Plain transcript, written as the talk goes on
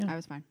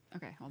was fine.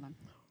 Okay, hold on.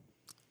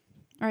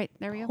 All right,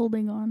 there we go.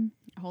 Holding on.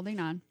 Holding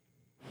on.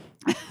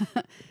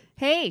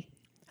 Hey.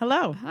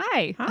 Hello.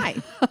 Hi. Hi.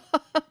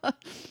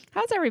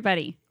 How's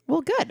everybody? Well,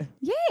 good.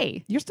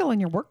 Yay. You're still in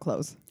your work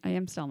clothes. I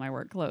am still in my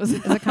work clothes.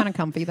 Is it kind of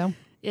comfy, though?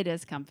 It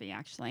is comfy,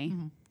 actually,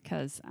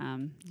 because,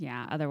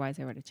 otherwise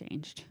I would have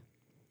changed.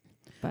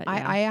 But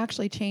I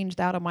actually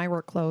changed out of my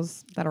work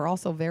clothes that are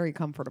also very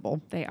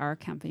comfortable. they are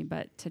comfy,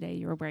 but today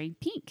you were wearing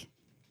pink.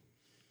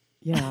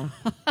 Yeah.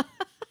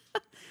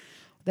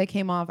 They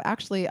came off.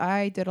 Actually,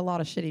 I did a lot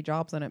of shitty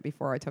jobs in it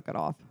before I took it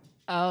off.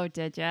 Oh,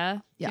 did ya?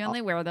 Do Yeah. you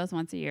only wear those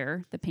once a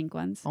year, the pink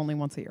ones? Only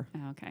once a year.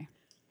 Oh, okay.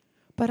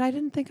 But I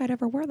didn't think I'd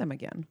ever wear them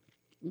again.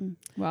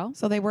 Well,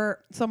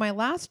 So my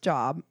last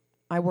job,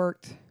 I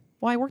worked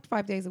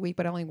 5 days a week,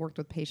 but I only worked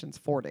with patients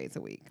 4 days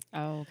a week.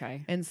 oh,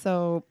 okay. And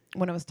so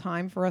when it was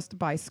time for us to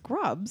buy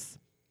scrubs,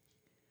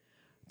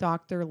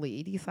 Dr.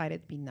 Lee decided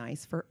it'd be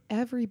nice for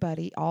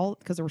everybody,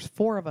 because there was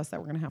 4 of us that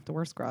were going to have to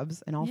wear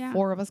scrubs, and all Yeah.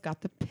 4 of us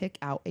got to pick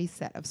out a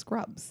set of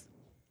scrubs.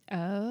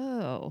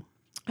 Oh,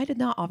 I did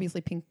not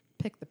obviously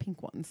pick the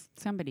pink ones.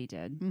 somebody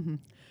did.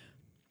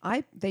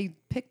 They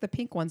picked the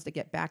pink ones to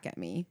get back at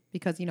me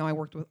because, I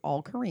worked with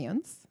all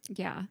Koreans.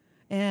 Yeah.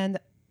 And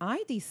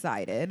I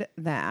decided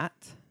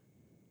that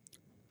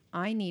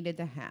I needed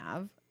to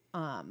have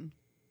a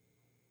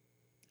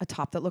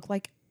top that looked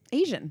like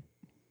Asian.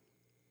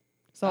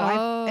 So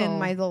in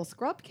my little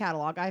scrub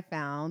catalog, I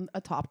found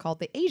a top called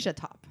the Asia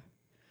top.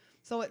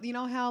 So you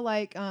know how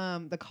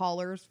the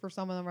collars for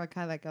some of them are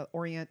kind of like an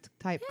Orient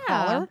type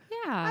collar?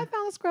 Yeah. I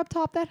found a scrub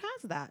top that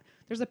has that.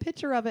 There's a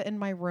picture of it in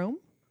my room.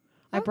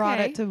 I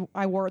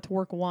wore it to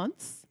work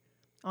once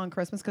on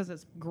Christmas because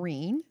it's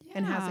green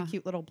and has Yeah. a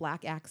cute little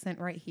black accent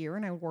right here.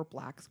 And I wore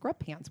black scrub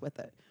pants with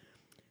it.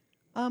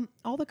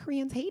 All the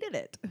Koreans hated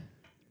it.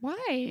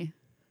 Why?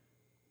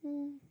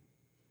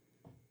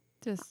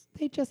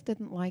 They just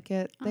didn't like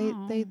it.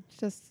 Oh. They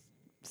just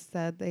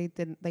said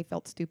they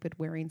felt stupid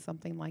wearing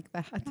something like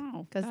that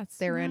Oh, because that's-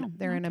 they're no,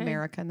 in okay.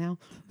 America now.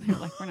 They're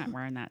like, we're not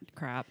wearing that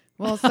crap.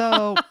 Well,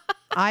 so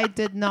I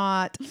did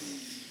not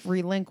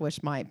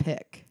relinquish my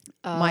pick.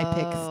 My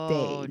pick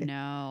stayed.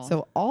 No.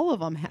 So all of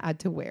them had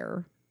to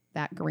wear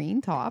that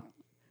green top,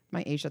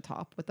 my Asia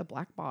top with the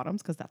black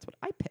bottoms, because that's what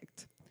I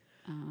picked.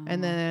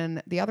 And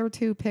then the other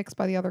 2 picks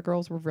by the other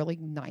girls were really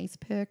nice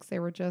picks. They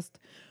were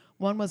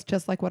one was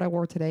just like what I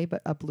wore today,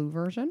 but a blue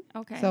version.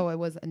 Okay. So it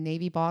was a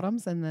navy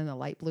bottoms and then a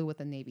light blue with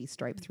a navy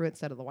stripe through it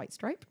instead of the white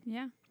stripe.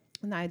 Yeah.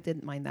 And I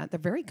didn't mind that. They're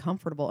very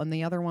comfortable. And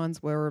the other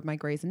ones were my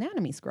Grey's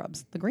Anatomy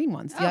scrubs, the green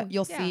ones. Oh,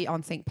 You'll yeah. see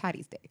on St.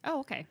 Patty's Day. Oh,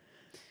 okay.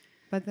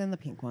 But then the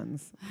pink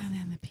ones. And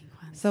then the pink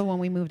ones. So when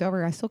we moved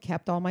over, I still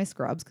kept all my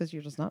scrubs because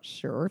you're just not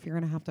sure if you're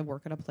going to have to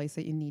work at a place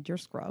that you need your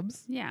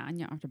scrubs. Yeah, and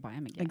you don't have to buy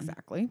them again.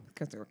 Exactly,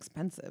 because they're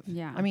expensive.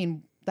 Yeah. I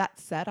mean, that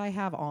set I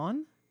have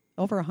on,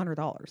 over $100.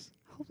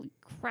 Holy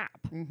crap.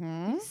 Mm-hmm.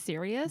 Are you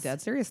serious?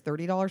 Dead serious.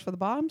 $30 for the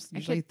bottoms,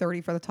 usually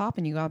 $30 for the top,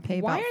 and you got to pay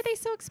Why about... are they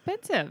so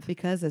expensive?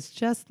 Because it's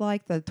just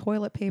like the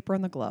toilet paper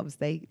and the gloves.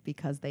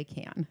 Because they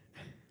can.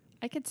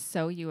 I could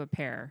sew you a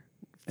pair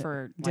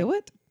for Do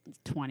it.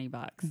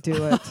 $20.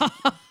 Do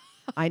it.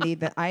 I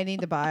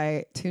need to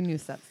buy 2 new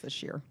sets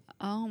this year.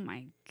 Oh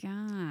my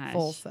gosh.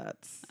 Full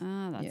sets.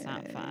 Oh, that's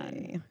not fun.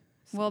 Yay.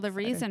 So Well, the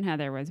excited. reason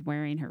Heather was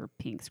wearing her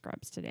pink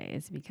scrubs today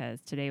is because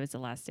today was the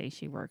last day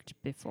she worked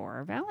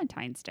before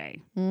Valentine's Day.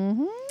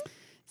 Mm-hmm.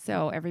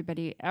 So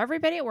everybody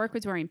at work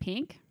was wearing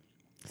pink,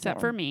 except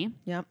for me.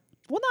 Yep.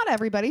 Well, not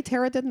everybody.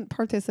 Tara didn't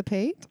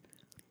participate.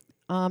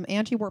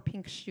 Angie wore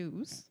pink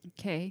shoes.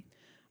 Okay.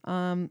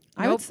 I Nope.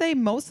 would say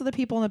most of the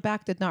people in the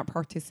back did not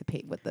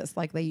participate with this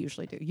like they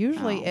usually do.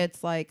 Usually Oh.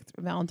 it's like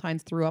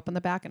Valentine's threw up in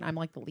the back and I'm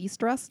like the least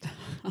dressed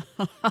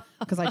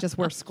because I just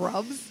wear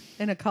scrubs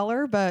in a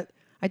color. But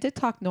I did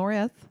talk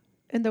Norith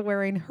into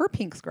wearing her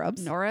pink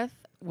scrubs. Norith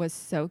was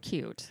so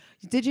cute.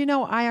 Did you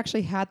know I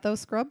actually had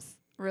those scrubs?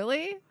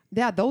 Really?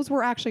 Yeah, those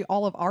were actually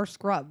all of our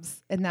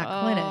scrubs in that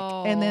clinic.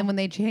 And then when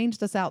they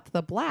changed us out to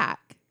the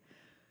black,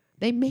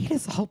 they made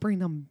us all bring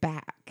them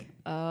back.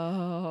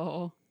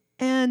 Oh.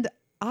 And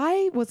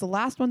I was the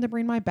last one to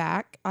bring my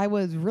back. I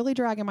was really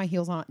dragging my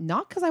heels on it,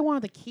 not because I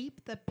wanted to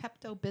keep the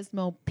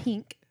Pepto-Bismol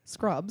pink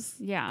scrubs.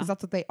 Yeah. Because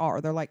that's what they are.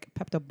 They're like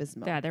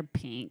Pepto-Bismol. Yeah, they're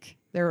pink.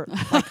 They're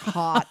like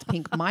hot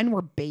pink. Mine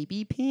were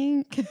baby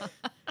pink.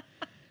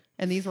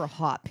 And these were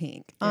hot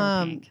pink. They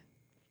were pink.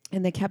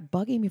 And they kept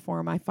bugging me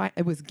for them.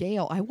 It was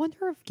Gail. I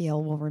wonder if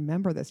Gail will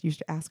remember this. You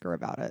should ask her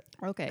about it.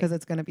 Okay. Because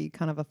it's going to be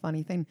kind of a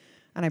funny thing.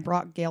 And I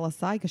brought Gail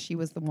aside because she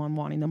was the one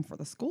wanting them for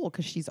the school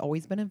because she's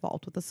always been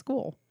involved with the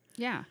school.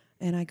 Yeah.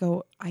 And I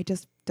go, I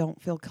just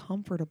don't feel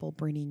comfortable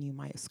bringing you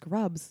my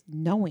scrubs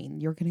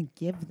knowing you're going to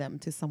give them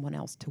to someone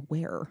else to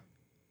wear.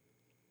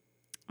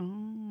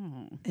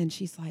 Oh. And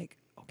she's like,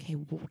 okay,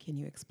 well, can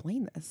you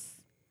explain this?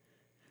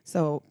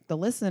 So the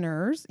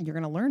listeners, you're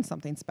going to learn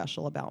something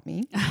special about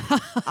me.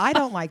 I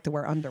don't like to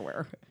wear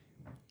underwear.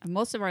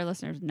 Most of our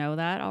listeners know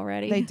that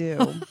already. They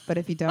do. But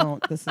if you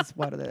don't, this is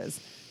what it is.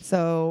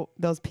 So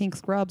those pink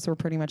scrubs were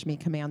pretty much me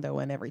commando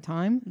in every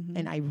time.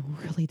 And I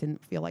really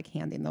didn't feel like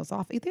handing those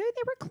off. They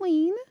were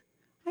clean.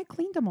 I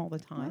cleaned them all the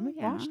time. Well,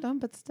 I yeah. washed them,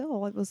 but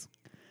still,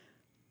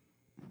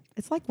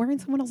 it's like wearing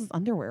someone else's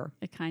underwear.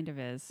 It kind of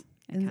is.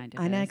 It And, kind of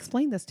and I is.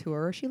 explained this to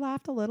her. She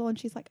laughed a little, and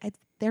she's like,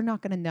 "They're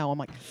not going to know." I'm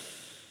like,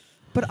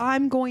 "But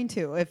I'm going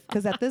to,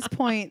 because at this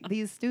point,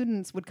 these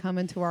students would come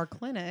into our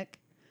clinic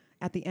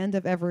at the end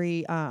of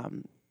every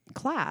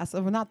class,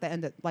 or not the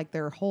end of like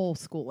their whole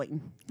schooling.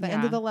 The end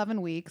of Yeah. the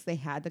 11 weeks, they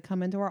had to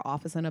come into our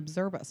office and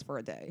observe us for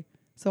a day.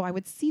 So I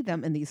would see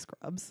them in these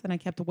scrubs, and I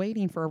kept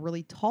waiting for a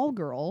really tall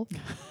girl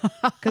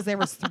because there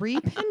was 3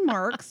 pin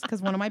marks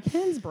because one of my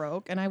pins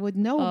broke, and I would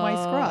know my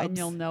scrubs. And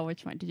you'll know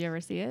which one. Did you ever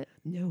see it?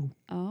 No.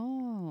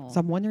 Oh. So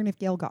I'm wondering if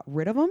Gail got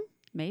rid of them.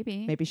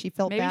 maybe. Maybe she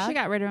felt Maybe bad. she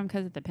got rid of them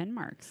because of the pin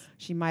marks.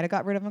 She might have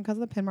got rid of them because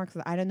of the pin marks.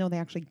 I didn't know they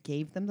actually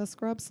gave them the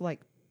scrubs. So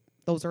like,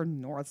 those are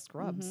North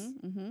scrubs.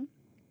 Mm-hmm.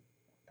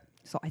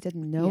 So I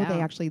didn't know they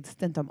Yeah. actually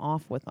sent them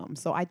off with them.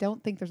 So I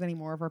don't think there's any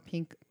more of our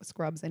pink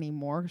scrubs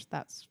anymore.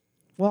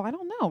 Well, I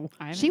don't know.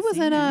 I She haven't was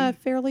seen in a any.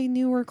 fairly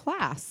newer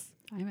class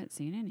I haven't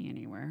seen any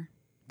anywhere.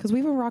 because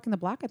we've been rocking the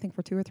black, I think,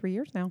 for 2 or 3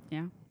 years now.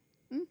 Yeah.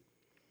 Mm.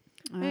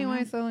 I don't Anyway,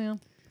 know. so yeah,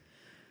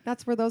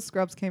 that's where those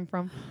scrubs came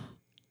from.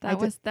 that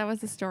was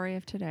the story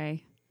of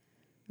today.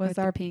 Was with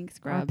the our pink our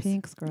scrubs.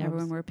 pink scrubs?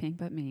 Everyone wore pink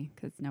but me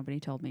because nobody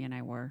told me and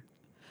I wore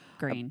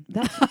green.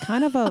 That's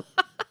kind of a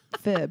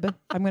fib,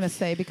 I'm going to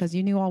say, because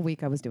you knew all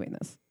week I was doing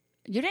this.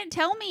 You didn't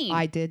tell me.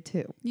 I did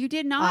too. You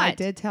did not. I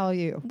did tell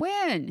you.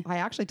 When? I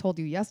actually told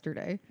you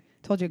yesterday.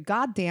 Told you,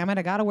 God damn it,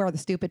 I got to wear the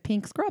stupid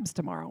pink scrubs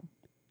tomorrow.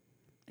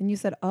 And you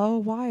said, oh,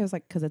 why? I was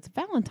like, because it's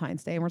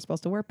Valentine's Day and we're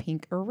supposed to wear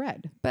pink or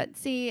red. But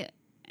see,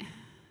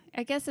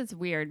 I guess it's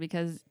weird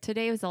because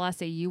today was the last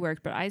day you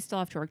worked, but I still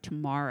have to work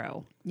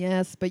tomorrow.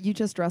 Yes, but you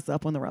just dress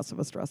up when the rest of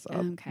us dress up.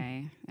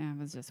 Okay. It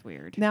was just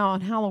weird. Now,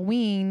 on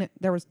Halloween,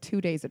 there was 2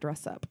 days of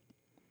dress up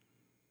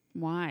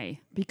Why?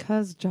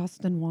 because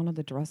Justin wanted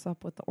to dress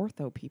up with the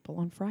ortho people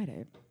on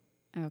Friday.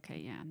 Okay,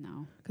 yeah,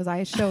 no. Because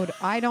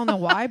I don't know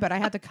why, but I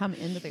had to come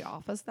into the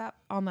office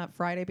on that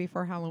Friday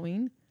before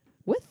Halloween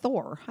with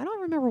Thor. I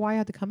don't remember why I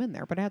had to come in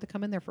there, but I had to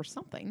come in there for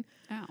something.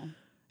 Oh.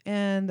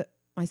 And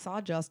I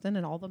saw Justin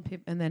and all them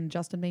people, and then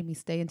Justin made me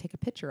stay and take a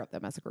picture of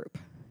them as a group.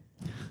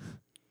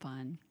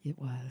 Fun. It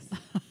was.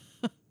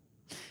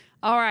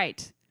 All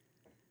right.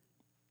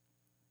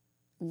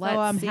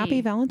 Let's see.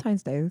 Happy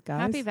Valentine's Day,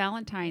 guys. Happy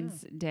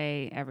Valentine's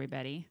Day,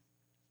 everybody.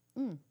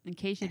 Mm. In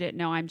case you didn't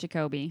know, I'm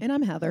Jacoby. And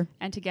I'm Heather.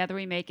 And together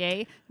we make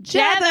a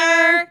Jether!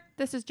 Jether!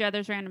 This is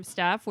Jether's Random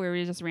Stuff, where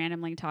we're just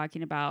randomly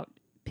talking about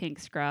pink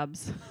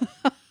scrubs.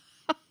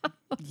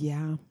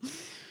 Yeah.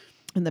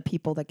 And the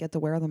people that get to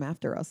wear them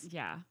after us.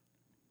 Yeah.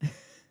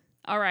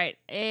 All right.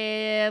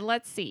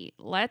 Let's see.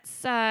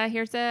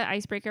 Here's a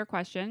icebreaker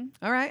question.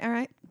 All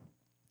right.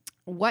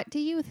 What do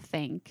you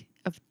think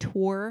of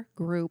tour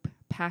group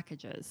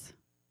packages?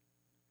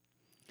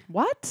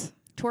 What?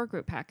 Tour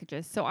group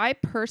packages. So I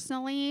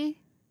personally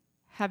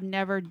have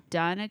never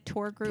done a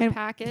tour group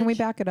package. Can we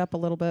back it up a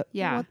little bit?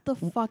 Yeah. What the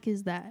fuck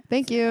is that?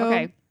 Thank you.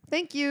 Okay.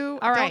 Thank you.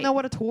 All I right. don't know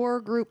what a tour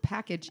group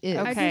package is.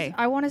 Okay.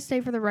 I want to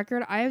say for the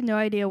record, I have no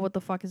idea what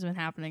the fuck has been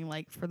happening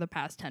like for the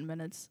past 10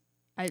 minutes.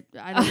 I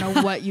don't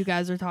know what you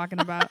guys are talking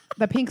about.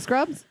 The pink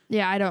scrubs?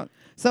 Yeah, I don't.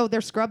 So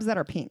they're scrubs that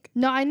are pink.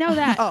 No, I know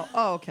that.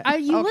 Oh, okay.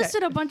 You Okay.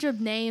 listed a bunch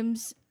of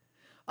names.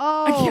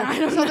 Oh, I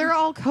don't so know. they're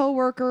all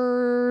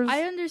coworkers.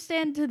 I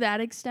understand to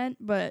that extent,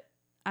 but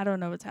I don't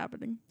know what's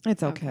happening.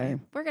 It's okay.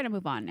 We're going to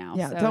move on now.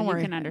 Yeah, so don't you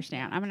worry. can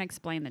understand. I'm going to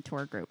explain the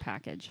tour group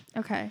package.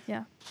 Okay,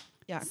 yeah.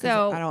 Yeah. 'Cause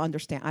So, I don't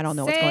understand. I don't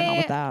know what's going on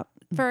with say- that.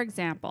 For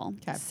example,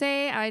 'Kay.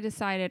 say I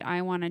decided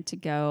I wanted to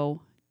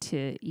go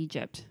to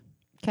Egypt.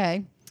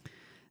 Okay.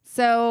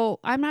 So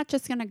I'm not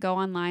just going to go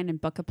online and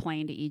book a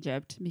plane to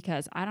Egypt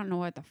because I don't know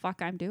what the fuck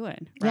I'm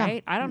doing, Yeah.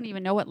 right? I don't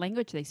even know what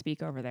language they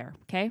speak over there,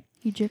 okay?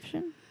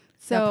 Egyptian?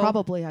 So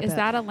probably. I is bet.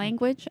 that a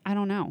language? I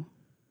don't know.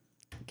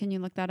 Can you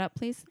look that up,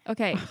 please?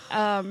 Okay.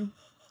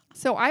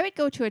 So I would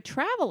go to a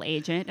travel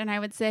agent and I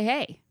would say,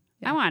 hey,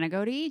 Yeah. I want to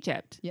go to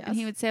Egypt. Yes. And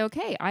he would say,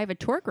 okay, I have a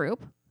tour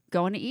group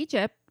going to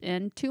Egypt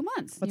in 2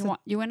 months. What's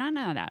You went on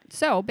that.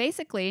 So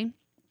basically,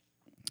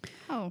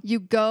 Oh. you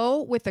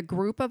go with a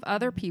group of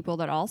other people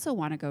that also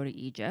want to go to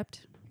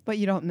Egypt. But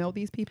you don't know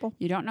these people?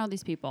 You don't know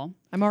these people.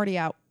 I'm already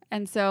out.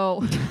 And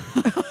so,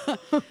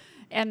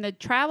 and the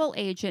travel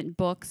agent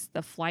books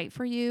the flight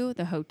for you,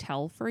 the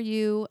hotel for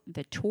you,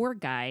 the tour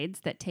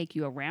guides that take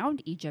you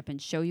around Egypt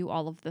and show you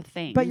all of the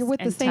things. But you're with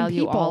the and same tell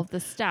you all people. of the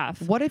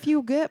stuff. What if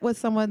you get with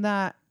someone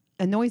that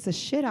annoys the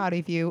shit out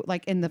of you,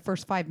 like in the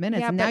first 5 minutes,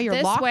 Yeah, and now but you're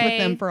this locked with way-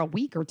 them for a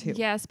week or two?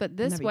 Yes, but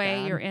this That'd be way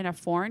bad. you're in a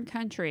foreign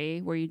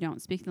country where you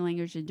don't speak the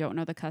language, you don't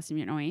know the custom,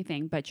 you don't know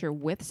anything, but you're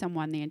with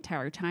someone the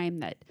entire time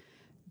that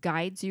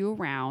guides you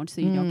around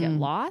so you don't get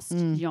lost,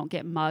 you don't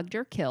get mugged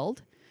or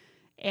killed,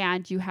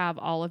 and you have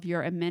all of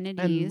your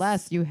amenities.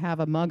 Unless you have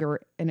a mugger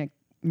and a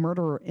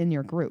murderer in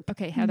your group.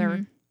 Okay, Heather.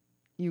 Mhm.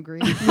 You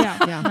agree? Yeah.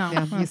 yeah. No.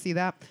 Yeah. You see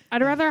that?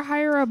 I'd rather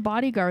hire a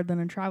bodyguard than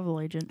a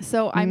travel agent.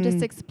 So I'm just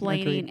Mm,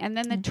 explaining, agreed. and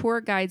then the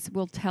tour guides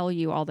will tell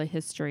you all the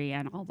history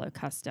and all the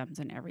customs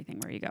and everything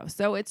where you go.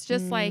 So it's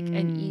just like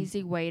an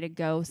easy way to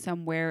go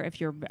somewhere if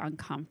you're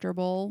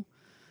uncomfortable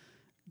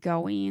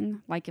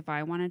going, like if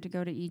I wanted to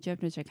go to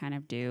Egypt, which I kind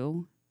of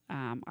do,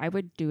 I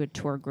would do a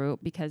tour group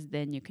because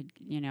then you could,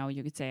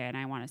 you could say, and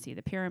I want to see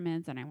the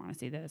pyramids, and I want to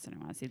see this, and I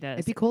want to see this.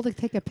 It'd be cool to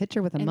take a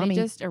picture with a and mummy.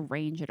 they just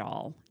arrange it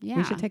all. Yeah.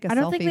 We should take a I selfie.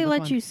 don't think they with let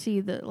one. you see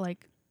the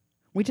like.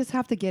 We just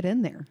have to get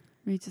in there.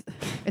 We just-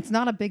 It's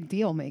not a big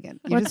deal, Megan.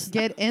 You Let's- just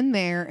get in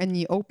there and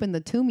you open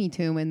the Toomey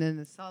tomb and then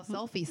the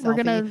selfie, We're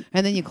gonna-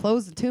 and then you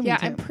close the Toomey yeah,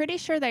 tomb. I'm pretty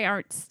sure they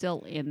aren't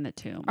still in the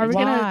tomb. Are we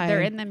Why? gonna?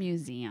 They're in the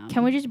museum.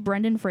 Can we just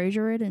Brendan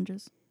Fraser it and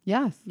just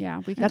Yes. Yeah,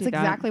 we can That's do that.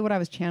 exactly what I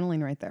was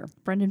channeling right there.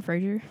 Brendan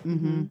Fraser?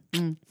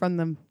 Mm-hmm. From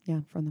the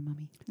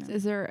mummy.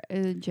 Is there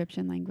an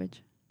Egyptian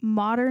language?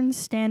 Modern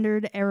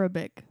Standard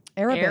Arabic.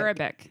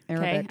 Arabic.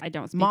 Okay, Arabic. I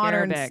don't speak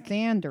Modern Arabic.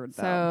 standard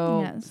though.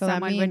 So, Yes. So that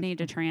someone would mean- need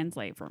to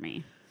translate for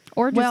me.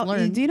 Or just well,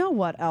 learn. do you know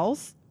what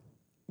else?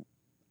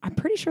 I'm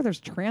pretty sure there's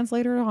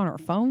translator on our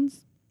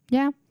phones.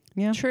 Yeah.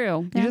 Yeah.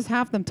 True. You just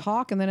have them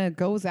talk and then it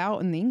goes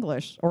out in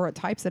English or it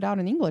types it out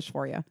in English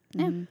for you.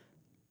 Yeah.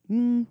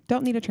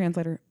 Don't need a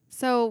translator.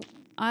 So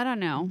I don't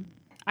know.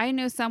 I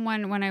knew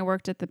someone when I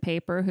worked at the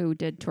paper who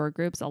did tour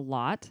groups a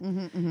lot,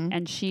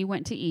 and she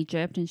went to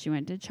Egypt and she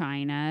went to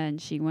China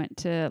and she went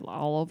to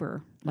all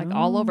over,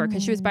 all over,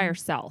 because she was by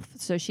herself,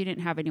 so she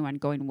didn't have anyone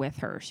going with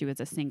her. She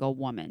was a single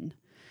woman,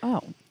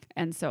 Oh.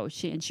 and so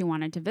she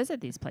wanted to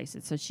visit these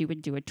places, so she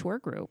would do a tour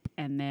group,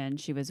 and then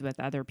she was with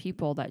other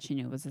people that she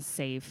knew was a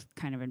safe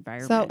kind of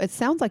environment. So it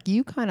sounds like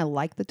you kind of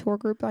like the tour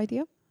group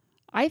idea.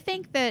 I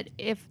think that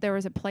if there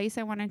was a place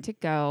I wanted to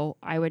go,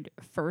 I would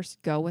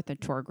first go with a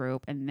tour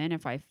group. And then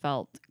if I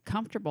felt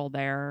comfortable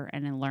there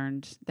and then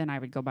learned, then I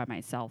would go by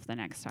myself the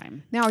next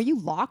time. Now, are you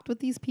locked with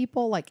these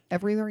people like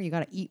everywhere? You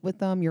got to eat with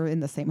them. You're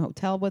in the same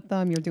hotel with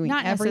them. You're doing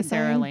Not everything.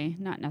 necessarily.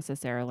 Not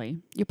necessarily.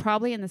 You're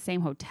probably in the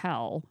same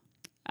hotel.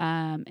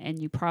 And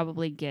you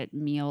probably get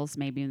meals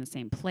maybe in the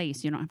same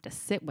place. You don't have to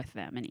sit with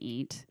them and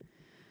eat.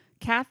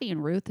 Kathy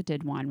and Ruth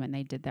did one when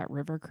they did that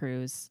river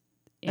cruise.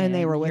 And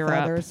they in were with Europe.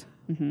 others.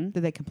 Mm-hmm.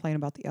 Did they complain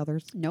about the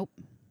others? Nope.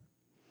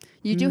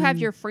 You do have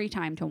your free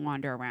time to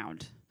wander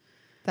around.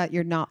 That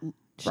you're not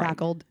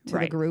shackled to the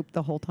Right. group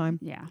the whole time?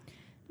 Yeah.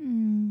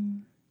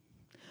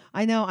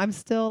 I know. I'm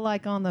still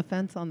like on the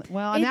fence on the,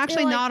 well, I'm It's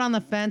actually like- not on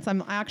the fence.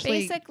 I'm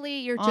actually Basically,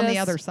 you're on just the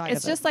other side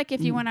It's of it. just like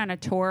if you went on a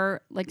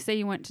tour, like say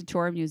you went to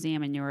tour a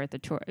museum and you were at the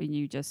tour and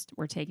you just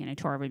were taking a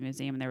tour of a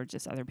museum and there were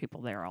just other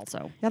people there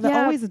also. yeah, that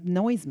Yeah. always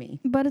annoys me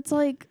But it's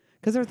like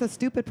because there's a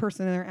stupid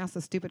person in there asks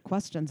the stupid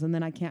questions and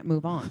then I can't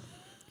move on.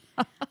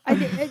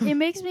 it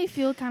makes me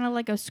feel kind of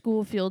like a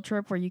school field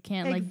trip where you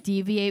can't like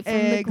deviate from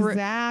the group.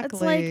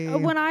 Exactly. It's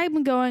like when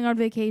I'm going on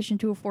vacation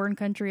to a foreign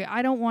country,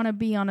 I don't want to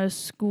be on a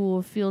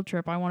school field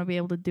trip. I want to be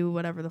able to do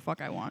whatever the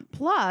fuck I want.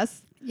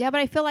 Plus, Yeah,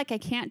 but I feel like I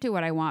can't do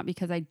what I want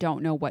because I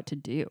don't know what to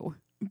do.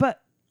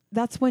 but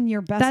that's when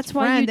your best That's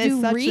why friend you is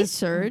do such a-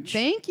 research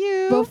Thank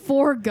you.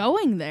 before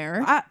going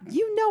there.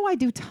 You know I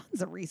do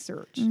tons of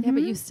research. Yeah,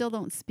 but you still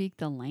don't speak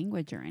the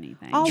language or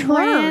anything. I'll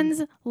learn.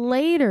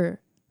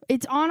 Translator.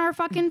 It's on our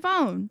fucking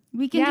phone.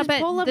 We can yeah, just but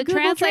pull up the Google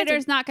translator's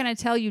Translate. not going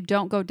to tell you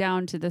don't go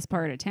down to this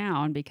part of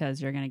town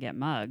because you're going to get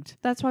mugged.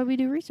 That's why we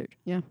do research.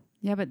 Yeah,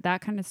 but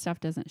that kind of stuff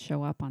doesn't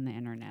show up on the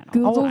internet. all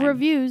Google the time.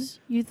 reviews.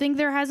 You think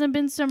there hasn't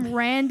been some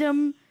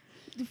random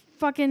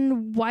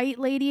fucking white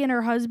lady and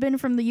her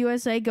husband from the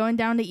USA going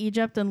down to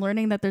Egypt and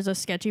learning that there's a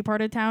sketchy part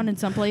of town in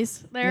some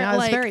place there? Yeah, it's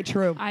like, very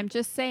true. I'm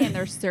just saying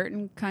there's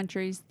certain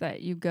countries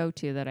that you go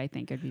to that I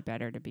think would be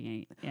better to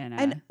be in.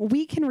 And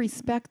we can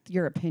respect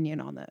your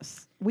opinion on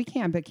this. We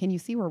can, but can you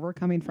see where we're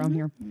coming from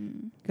here?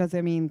 Because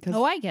I mean,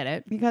 oh, I get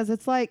it. because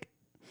it's like,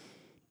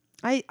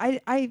 I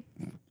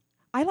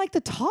like to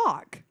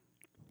talk.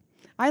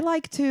 I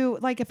like to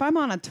if I'm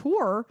on a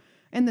tour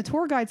and the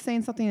tour guide's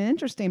saying something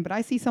interesting, but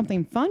I see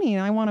something funny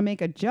and I want to make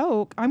a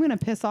joke, I'm going to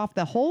piss off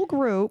the whole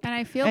group. And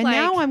I feel and like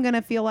now I'm going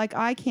to feel like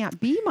I can't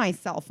be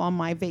myself on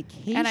my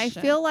vacation. And I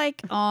feel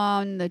like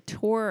on the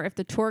tour, if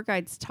the tour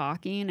guide's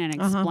talking and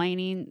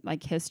explaining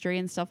like history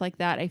and stuff like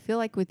that, I feel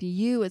like with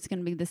you, it's going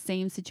to be the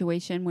same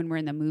situation when we're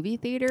in the movie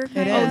theater. It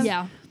kind of, is.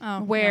 yeah.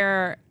 Oh,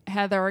 Where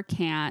Heather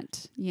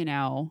can't,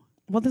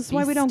 well, this is be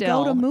why we don't go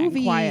still to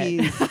and quiet.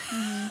 movies.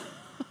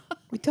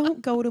 We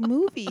don't go to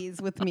movies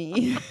with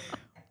me.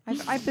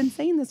 I've been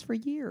saying this for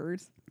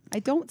years. I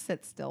don't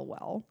sit still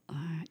well.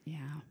 yeah,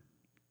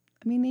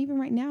 I mean, even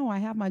right now, I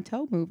have my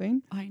toe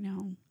moving. I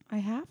know. I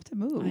have to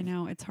move. I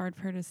know. It's hard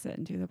for her to sit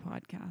and do the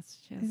podcast.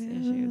 She has It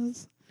issues.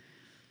 is.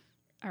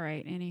 All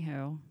right.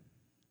 Anywho.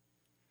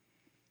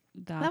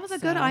 That was a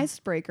good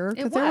icebreaker.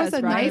 'Cause it there was was,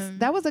 a right?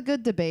 that was a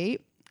good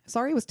debate.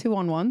 Sorry, it was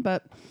 2-on-1,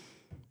 but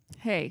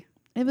Hey,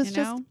 it was you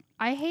just. know?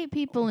 I hate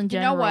people in You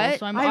know general. what?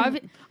 So I'm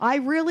I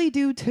really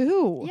do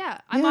too.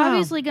 I'm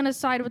obviously going to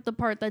side with the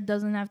part that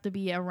doesn't have to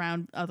be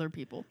around other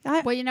people.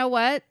 Well, you know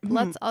what?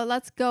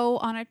 Let's go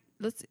on a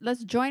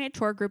let's join a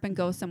tour group and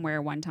go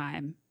somewhere one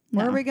time.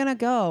 Where No. are we gonna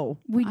go?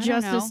 We I don't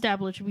just know.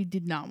 established we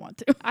did not want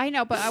to. I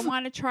know, but I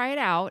want to try it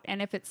out,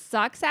 and if it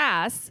sucks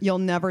ass, You'll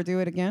never do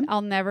it again.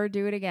 I'll never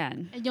do it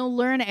again. And you'll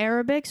learn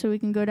Arabic so we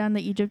can go down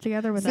to Egypt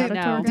together without a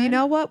no. tour guide. Do you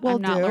know what we'll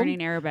I'm not do?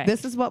 learning Arabic.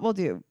 This is what we'll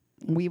do.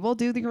 We will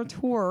do your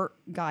tour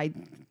guide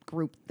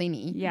group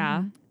thingy.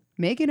 Yeah.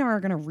 Megan and I are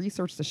going to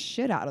research the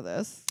shit out of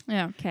this.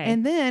 Yeah. Okay.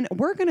 And then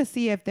we're going to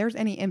see if there's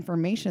any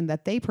information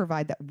that they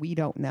provide that we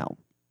don't know.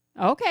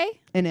 Okay.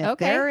 And if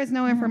Okay. there is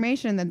no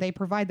information that they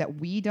provide that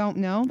we don't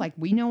know, like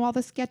we know all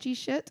the sketchy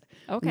shit,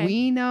 Okay.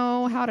 we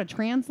know how to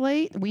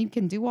translate, we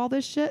can do all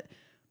this shit,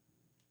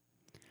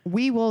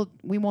 we will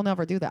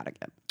never do that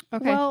again.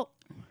 Okay. Well,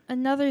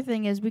 another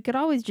thing is we could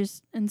always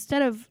just,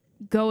 instead of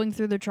going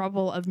through the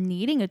trouble of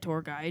needing a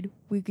tour guide,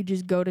 we could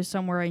just go to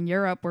somewhere in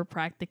Europe where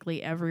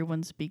practically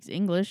everyone speaks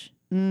English.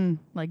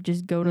 Like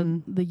just go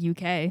to the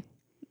UK.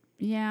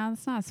 yeah,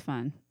 that's not as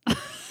fun.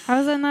 How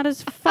is that not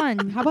as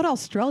fun? How about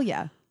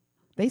Australia?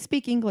 They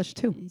speak English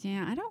too.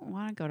 Yeah, I don't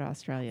want to go to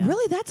Australia.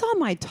 Really, that's on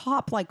my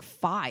top like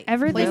 5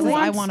 Everything places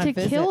I wants want to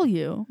visit. kill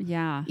you.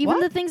 Yeah. Even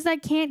What? the things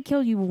that can't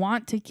kill you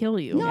want to kill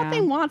you. No.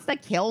 Nothing wants to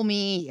kill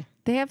me.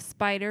 They have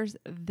spiders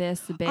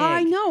this big.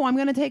 I know. I'm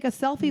going to take a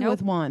selfie Nope.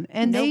 with one,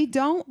 and they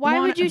don't. Why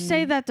wanna- would you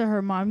say that to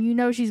her, Mom? You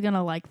know she's going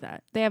to like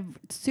that. They have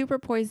super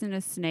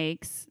poisonous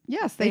snakes.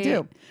 Yes, they They-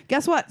 do.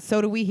 Guess what?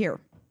 So do we here.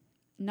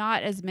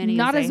 Not as many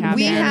Not as as they have.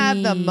 We many.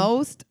 have the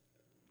most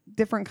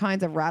different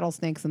kinds of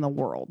rattlesnakes in the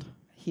world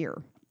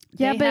here.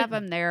 Yeah, They but have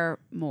them there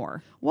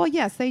more. Well,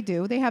 yes, they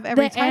do. They have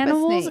every the type of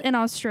animals snake. in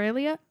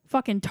Australia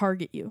fucking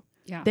target you.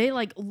 Yeah. They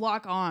like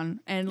lock on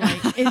and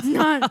like it's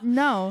not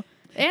no.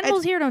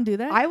 Animals here don't do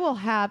that. I will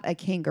have a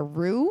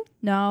kangaroo.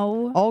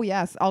 No. Oh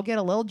yes, I'll get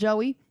a little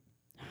Joey.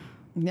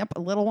 Yep, a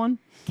little one.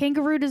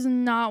 Kangaroo does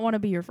not want to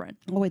be your friend.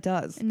 Oh, it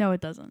does. No,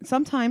 it doesn't.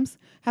 Sometimes,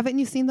 haven't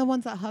you seen the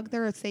ones that hug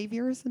their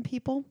saviors and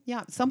people?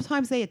 Yeah,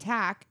 sometimes they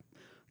attack.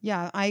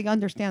 Yeah, I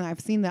understand. I've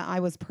seen that. I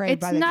was preyed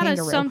It's by the not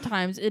kangaroo. a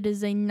sometimes. It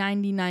is a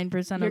 99%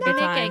 You're of the gonna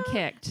time. get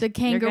kicked.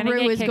 The You're gonna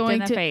kangaroo get is kicked going in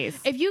the to. face.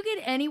 If you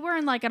get anywhere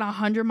in like an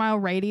 100-mile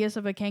radius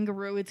of a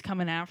kangaroo, it's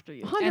coming after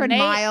you. 100 And they-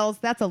 miles.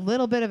 That's a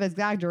little bit of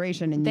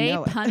exaggeration, and They you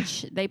know it.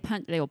 punch. They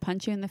will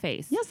punch you in the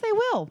face. Yes, they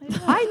will.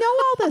 I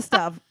know all this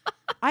stuff.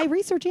 I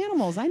research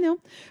animals. I know.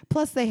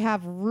 Plus, they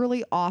have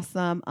really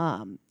awesome.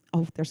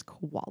 There's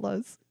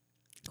koalas,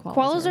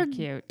 Koalas are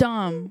cute.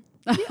 dumb.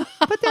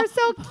 but they're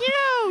so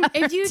cute.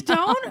 If you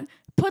don't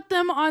put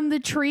them on the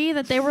tree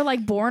that they were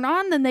like born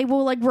on, then they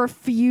will like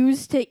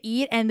refuse to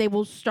eat and they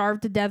will starve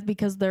to death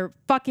because they're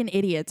fucking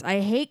idiots. I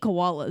hate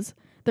koalas.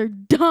 They're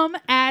dumb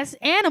ass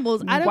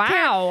animals. I don't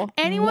Wow.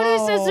 care. Anyone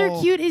who says they're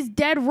Whoa. cute is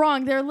dead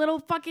wrong. They're little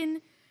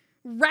fucking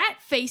rat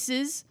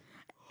faces.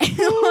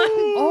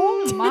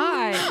 Oh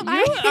my!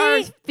 I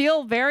You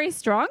feel very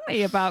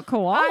strongly about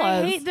koalas.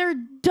 I hate they're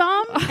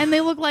dumb and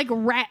they look like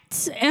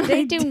rats. And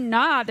They I do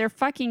not. They're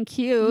fucking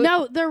cute.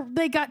 No,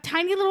 they got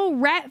tiny little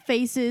rat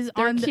faces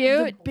they're on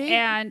cute, the big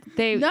and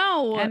they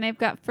No. and they've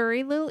got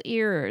furry little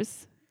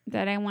ears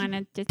that I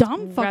wanted to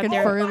dumb rub fucking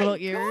their- furry my little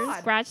ears. God.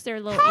 scratch their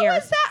little How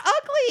ears. is that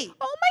ugly?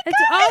 Oh my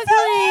It's god,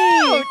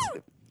 ugly. it's so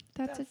cute.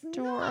 That's That's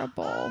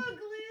adorable. not ugly.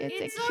 It's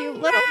It's a a cute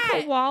little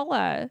rat.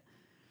 koala.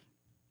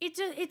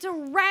 It's a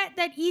rat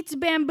that eats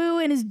bamboo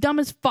and is dumb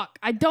as fuck.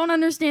 I don't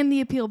understand the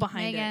appeal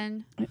behind it.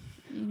 Megan,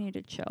 you need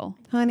to chill.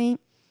 Honey,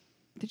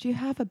 did you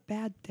have a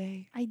bad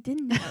day? I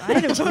didn't. I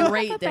had a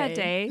great Not day. that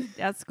day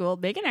at school.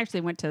 Megan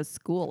actually went to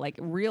school, like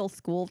real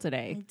school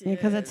today. Yeah,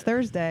 because it's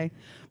Thursday.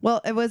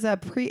 Well, it was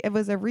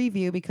a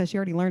review because she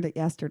already learned it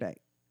yesterday.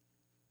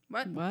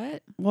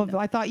 What? Well,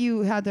 I thought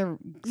you had to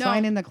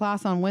sign in the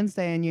class on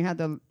Wednesday and you had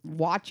to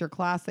watch your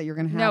class that you're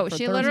going to have. No, for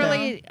she Thursday.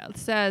 literally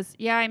says,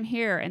 "Yeah, I'm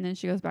here," and then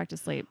she goes back to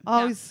sleep.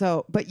 Oh, No.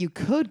 so but you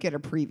could get a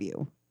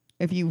preview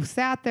if you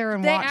sat there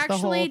and They watched the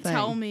whole actually thing.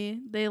 tell me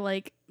they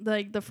like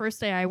the first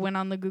day I went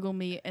on the Google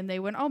Meet and they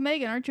went, "Oh,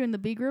 Megan, aren't you in the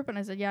B group?" And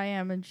I said, "Yeah, I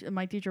am." And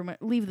my teacher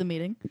went, "Leave the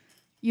meeting.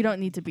 You don't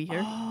need to be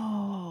here."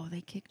 Oh,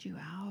 they kicked you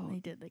out. They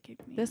did. They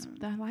kicked me. This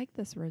out. I like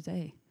this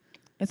rosé.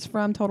 It's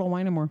from Total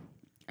Wine and More.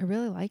 I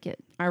really like it.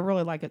 I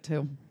really like it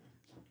too.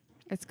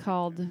 It's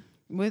called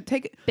We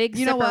take Big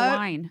you know Sipper what?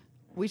 Wine.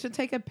 We should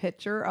take a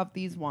picture of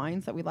these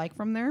wines that we like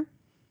from there, and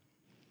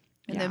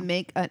Yeah. then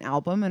make an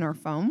album in our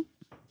phone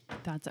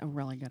That's a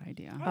really good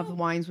idea of the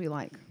wines we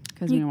like.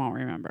 because we won't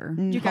remember.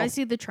 Do you guys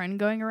see the trend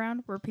going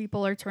around where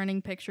people are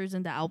turning pictures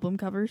into album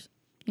covers?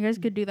 You guys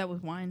could do that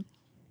with wine.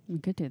 We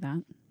could do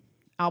that.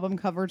 album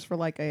covers for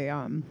like a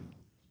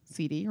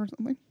CD or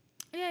something?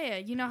 Yeah.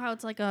 You know how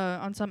it's like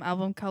on some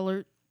album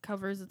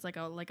covers, it's like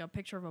a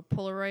picture of a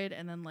Polaroid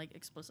and then like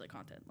explicit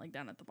content like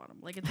down at the bottom.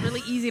 Like it's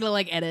really easy to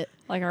like edit.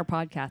 Like our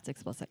podcast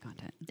explicit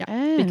content.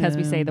 Yeah, Because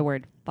we say the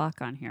word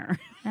fuck on here.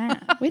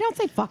 we don't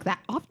say fuck that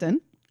often.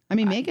 I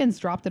mean, Megan's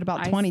dropped it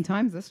about I 20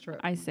 times this trip.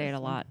 I say it a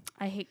lot.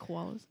 I hate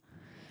koalas.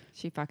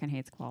 She fucking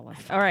hates koalas.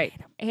 All right.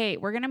 Hey,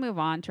 we're going to move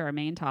on to our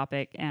main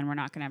topic, and we're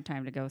not going to have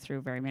time to go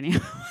through very many.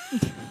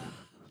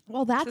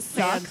 Well, that Just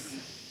saying.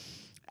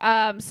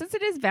 sucks. Since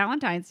it is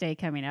Valentine's Day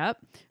coming up,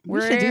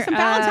 We should do some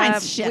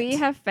Valentine's shit. We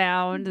have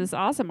found this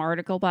awesome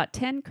article about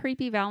 10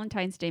 creepy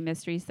Valentine's Day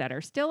mysteries that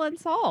are still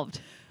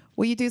unsolved.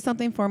 Will you do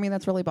something for me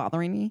that's really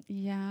bothering me?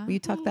 Yeah. Will you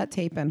tuck that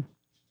tape in?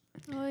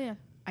 Oh yeah.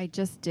 I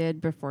just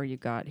did before you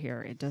got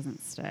here. It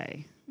doesn't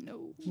stay.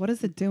 No. What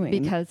is it doing?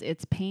 because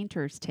it's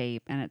painter's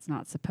tape and it's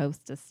not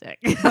supposed to stick.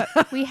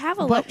 We have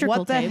but electrical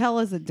what the tape. hell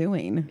is it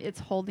doing? It's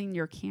holding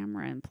your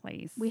camera in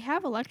place. We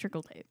have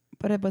electrical tape.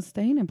 But it was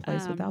staying in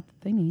place Um, without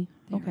the thingy.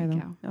 There Okay, we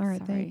then. go. All right,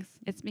 Sorry. thanks.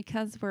 It's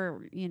because we're,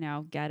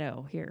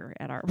 ghetto here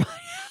at our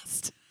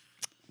podcast.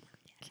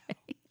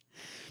 Okay.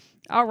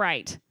 All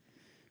right.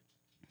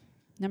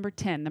 Number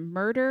 10, the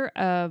murder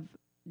of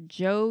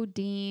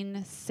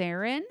Jodine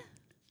Sarin.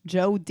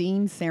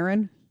 Jodine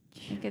Sarin. I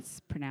think it's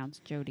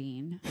pronounced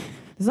Jodine.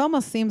 This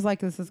almost seems like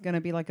this is going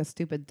to be like a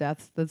stupid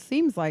death. That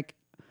seems like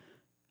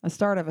a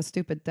start of a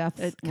stupid death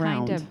It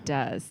round. kind of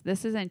does.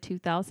 This is in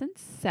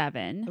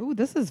 2007. Ooh,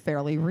 this is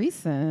fairly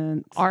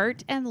recent.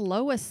 Art and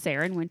Lois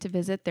Sarin went to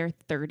visit their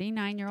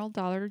 39-year-old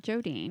daughter,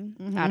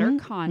 Jodine, at her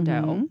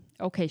condo. mhm.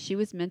 Okay, she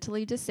was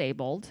mentally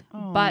disabled,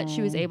 but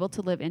she was Oh. able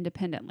to live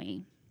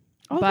independently.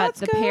 Oh, but that's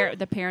the good.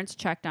 the parents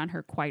checked on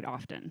her quite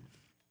often.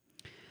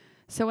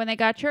 So when they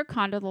got to her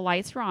condo, the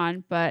lights were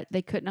on, but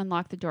they couldn't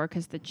unlock the door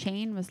because the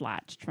chain was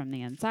latched from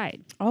the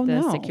inside. Oh,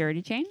 the no.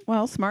 security chain.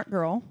 Well, smart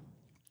girl.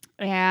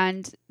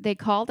 And they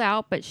called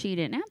out, but she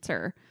didn't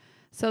answer.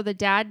 So the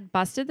dad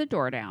busted the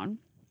door down,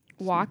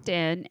 walked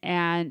in,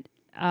 and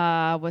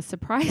was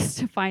surprised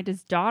to find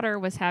his daughter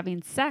was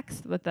having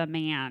sex with a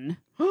man.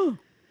 The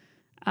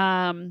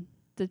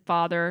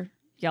father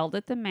yelled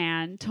at the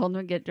man, told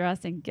him to get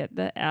dressed and get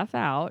the F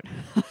out.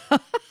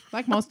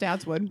 Like most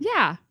dads would.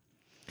 Yeah.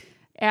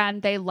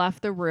 And they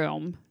left the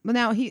room, But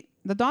now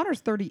the daughter's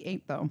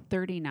 38 though.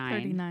 39.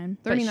 39.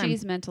 But 39.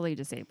 she's mentally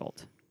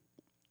disabled.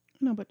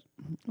 No, but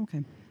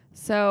okay.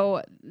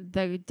 So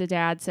the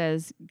dad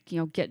says,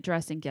 get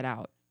dressed and get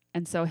out.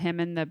 And so him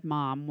and the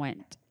mom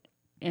went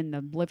in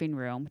the living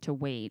room to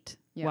wait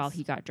while Yes.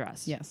 he got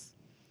dressed. Yes.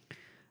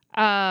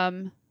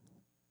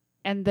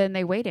 And then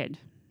they waited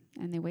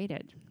and they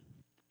waited.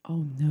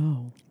 Oh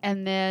no.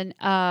 And then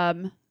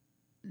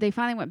they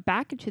finally went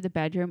back into the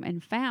bedroom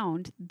and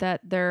found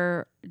that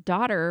their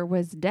daughter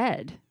was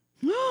dead.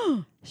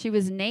 She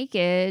was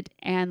naked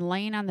and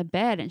laying on the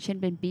bed, and she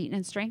had been beaten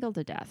and strangled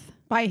to death.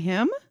 By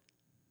him?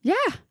 Yeah.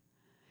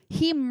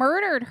 He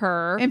murdered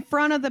her In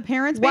front of the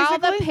parents, while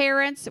basically? the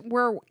parents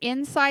were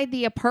inside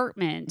the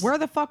apartment. Where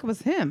the fuck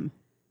was him?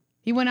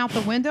 He went out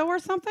the window or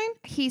something?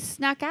 He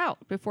snuck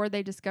out before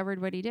they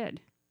discovered what he did.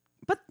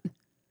 But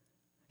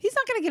he's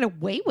not going to get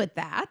away with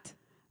that.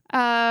 He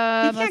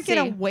Let's can't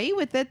get see. away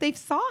with it. They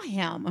saw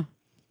him.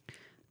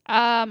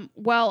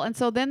 Well, and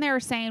so then they were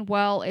saying,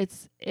 well,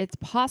 it's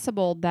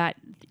possible that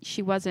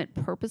she wasn't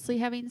purposely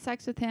having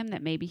sex with him,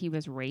 that maybe he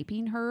was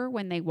raping her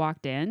when they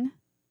walked in.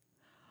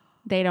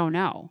 They don't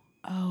know.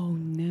 Oh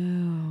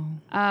no.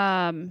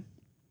 And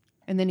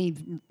And then he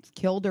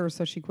killed her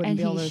so she couldn't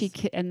be able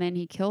to... and then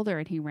he killed her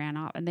and he ran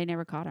off and they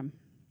never caught him.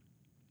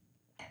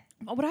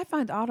 What I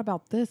find odd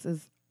about this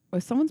is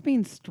if someone's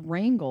being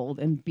strangled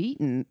and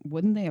beaten,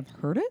 wouldn't they have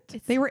heard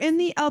it? They were in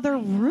the other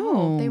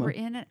room. They were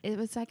in it. It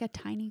was like a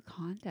tiny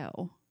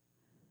condo.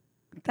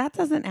 That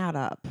doesn't add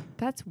up.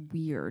 That's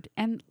weird.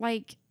 And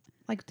like,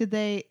 Like,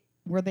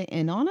 were they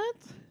in on it?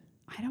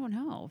 I don't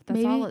know. That's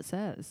Maybe- all it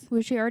says.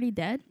 Was she already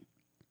dead?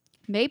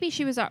 Maybe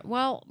she was,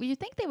 well, you'd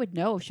think they would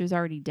know if she was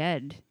already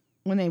dead.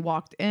 When they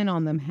walked in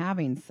on them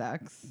having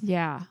sex.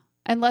 Yeah.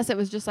 Unless it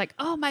was just like,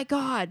 oh my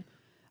God.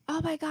 Oh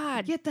my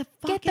God. Get the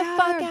fuck Get the out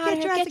fuck of here. out of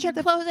here. dressed Get your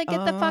and clothes and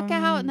get the fuck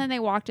out. Um, And then they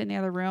walked in the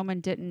other room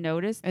and didn't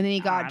notice. And then he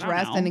I got don't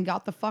dressed know. and then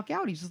got the fuck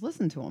out. He just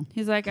listened to him.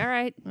 He's like, all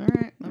right. All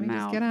right, let me I'm just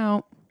out. get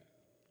out.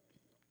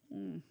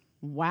 Mm.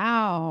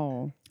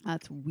 Wow.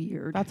 That's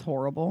weird. That's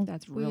horrible.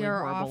 That's really we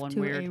are horrible off and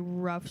to weird. a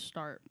rough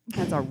start.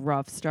 That's a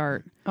rough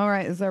start. All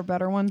right, is there a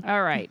better one?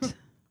 All right.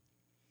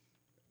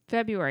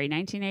 February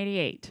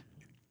 1988.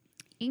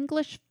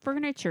 English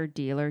furniture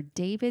dealer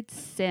David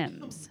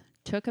Sims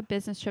took a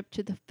business trip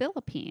to the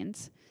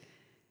Philippines.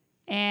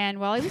 And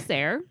while he was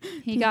there,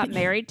 he got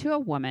married to a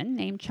woman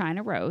named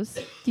China Rose.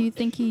 Do you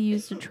think he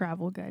used a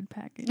travel guide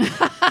package?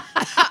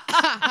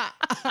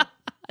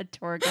 A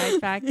tour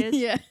guide package?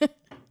 yeah.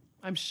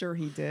 I'm sure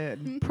he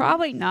did.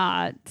 Probably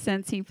not,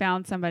 since he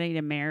found somebody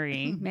to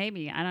marry.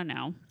 Maybe. I don't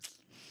know.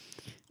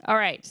 All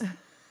right.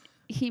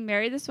 He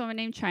married this woman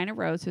named China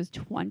Rose, who's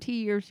 20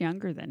 years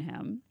younger than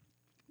him.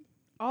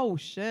 Oh,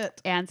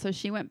 shit. And so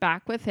she went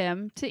back with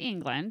him to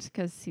England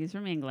because he's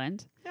from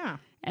England. Yeah.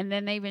 And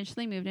then they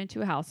eventually moved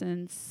into a house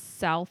in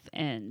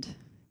Southend,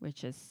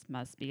 which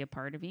must be a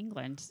part of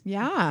England.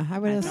 Yeah, I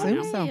would I don't assume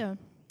know. so. Yeah.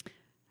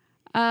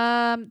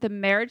 The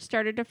marriage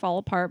started to fall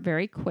apart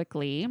very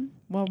quickly.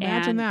 Well,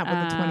 imagine And, that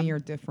with a um, 20-year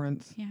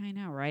difference. Yeah, I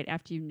know, right?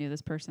 After you knew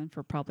this person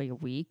for probably a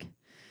week.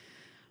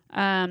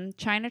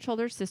 China told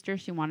her sister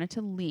she wanted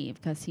to leave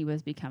because he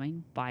was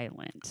becoming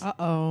violent.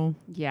 Uh-oh.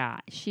 Yeah.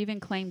 She even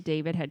claimed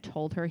David had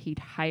told her he'd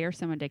hire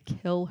someone to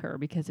kill her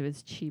because it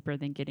was cheaper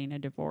than getting a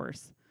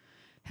divorce.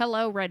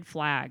 Hello, red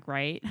flag,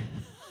 right?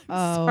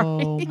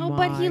 Oh, Oh,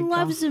 but he my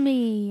loves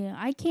me.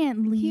 I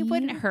can't leave. He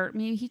wouldn't hurt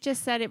me. He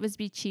just said it would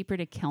be cheaper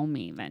to kill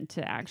me than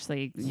to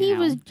actually. He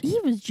was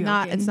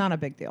joking. It's not a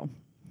big deal.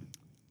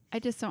 I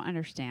just don't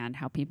understand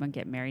how people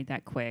get married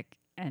that quick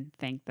and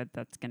think that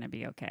that's going to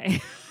be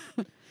okay.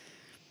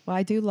 Well,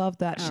 I do love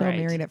that All show, right.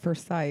 Married at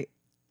First Sight,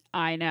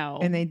 I know.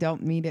 and they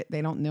don't meet it.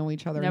 They don't know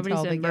each other Nobody's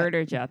until they been get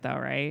murdered yet, though,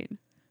 right?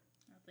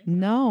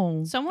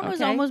 No, Someone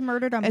was Okay. almost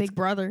murdered on It's- Big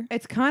Brother.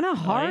 it's kind of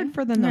hard Really?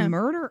 for them to Yeah.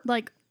 murder.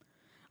 Like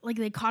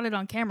they caught it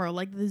on camera.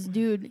 Like this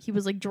dude, he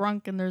was like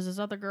drunk, and there's this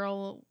other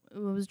girl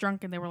who was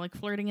drunk, and they were like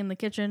flirting in the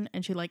kitchen,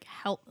 and he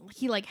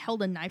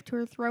held a knife to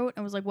her throat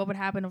and was like, "What would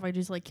happen if I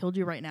just like killed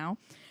you right now?"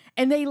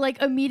 And they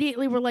like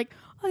immediately were like,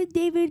 "Oh,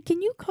 David,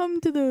 can you come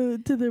to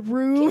the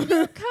room?"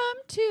 Come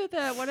to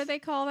the, what do they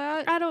call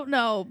that? I don't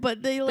know,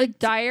 but they The like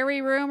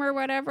diary room or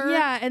whatever?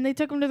 yeah, and they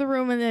took him to the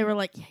room, and they were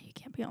like, "Yeah, you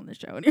can't be on the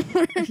show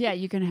anymore." Yeah,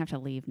 you're going to have to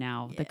leave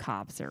now. The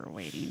cops are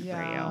waiting for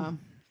you.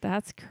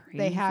 That's crazy.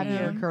 They have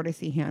your Yeah.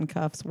 courtesy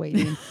handcuffs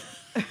waiting.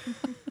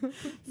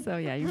 So,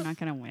 yeah, you're not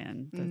going to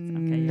win. That's,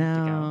 okay, you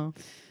have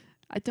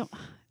to go.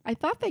 I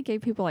thought they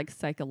gave people like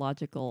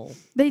psychological.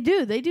 They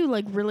do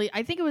like really.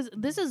 I think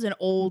this is an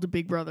old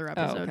Big Brother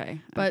episode,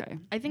 okay. but okay.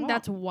 I think Wow.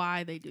 that's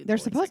why they do. They're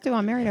supposed to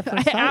on Married at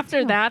First Sight.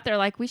 After too. that, they're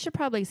like, we should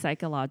probably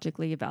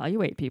psychologically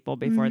evaluate people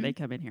before Mhm. they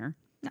come in here.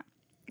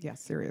 Yeah,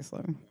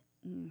 seriously.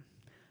 Mm.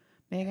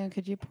 Megan,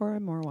 could you pour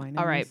more wine?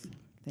 All in right. this?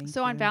 Thank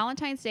So on you.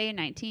 Valentine's Day in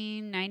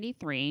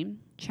 1993,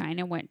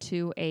 China went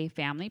to a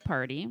family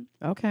party,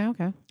 Okay.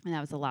 and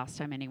that was the last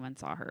time anyone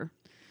saw her.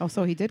 Oh,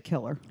 so he did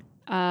kill her.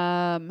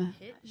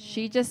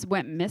 She just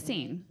went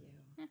missing.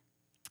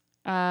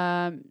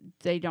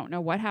 They don't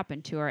know what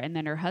happened to her, and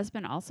then her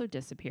husband also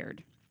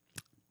disappeared.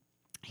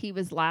 He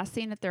was last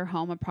seen at their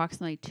home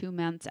approximately 2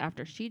 months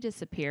after she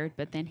disappeared,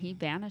 but then he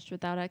vanished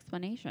without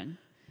explanation.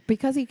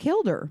 Because he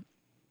killed her.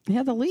 He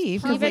had to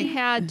leave. He 'cause even they-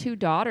 had 2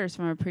 daughters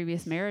from a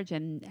previous marriage,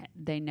 and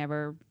they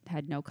never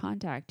had no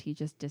contact. He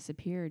just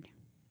disappeared.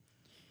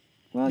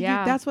 well,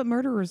 Yeah. that's what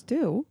murderers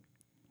do.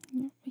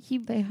 He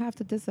They have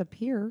to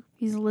disappear.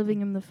 he's living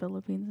in the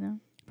Philippines now.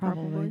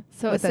 Probably.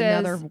 So With it says,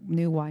 another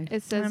new wife.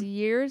 It says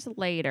years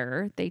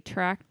later, they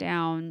tracked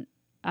down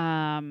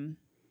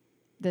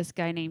this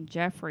guy named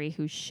Jeffrey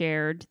who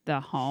shared the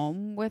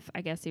home with,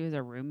 I guess he was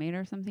a roommate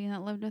or something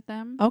that lived with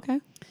them. Okay.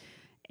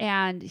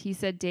 And he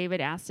said David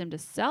asked him to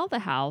sell the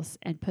house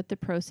and put the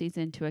proceeds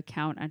into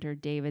account under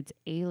David's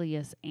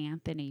alias,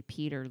 Anthony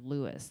Peter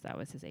Lewis. That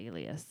was his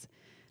alias.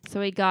 So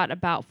he got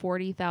about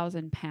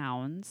 40,000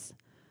 pounds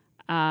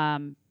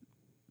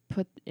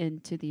put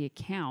into the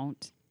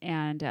account,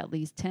 and at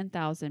least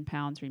 10,000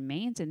 pounds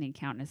remains in the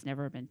account and has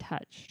never been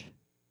touched.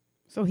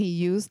 So he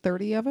used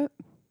 30 of it?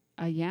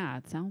 Yeah,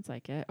 it sounds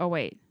like it. Oh,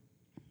 wait.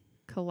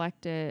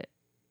 Collected.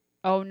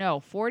 Oh, no.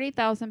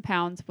 40,000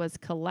 pounds was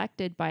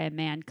collected by a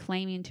man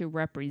claiming to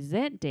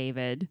represent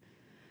David,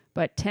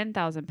 but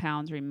 10,000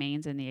 pounds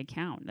remains in the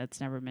account. That's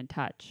never been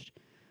touched.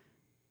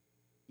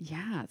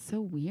 Yeah, it's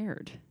so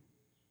weird.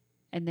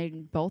 And they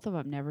both of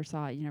them never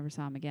saw it. You never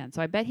saw him again.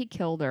 So I bet he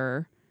killed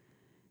her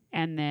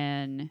and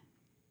then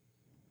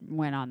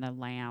went on the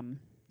lam.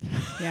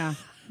 Yeah.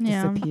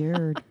 Yeah.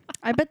 Disappeared.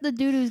 I bet the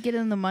dude who's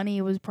getting the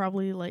money was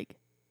probably like.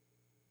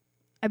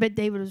 I bet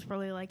David was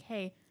probably like,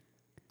 "Hey,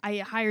 I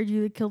hired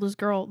you to kill this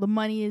girl. The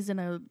money is in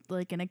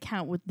an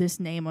account with this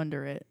name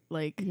under it.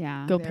 Like,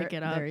 Yeah. go pick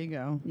it up." There you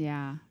go.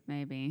 Yeah,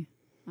 maybe.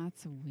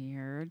 That's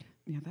weird.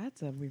 Yeah,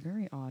 that's a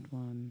very odd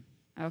one.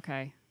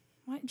 Okay.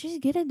 Why,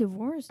 just get a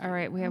divorce. All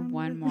right, we have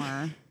one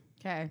more.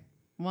 Okay.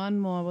 One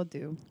more will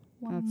do.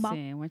 Let's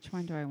see. Which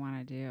one do I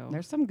want to do?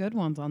 There's some good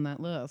ones on that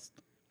list.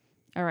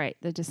 All right.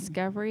 The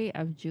discovery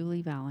of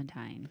Julie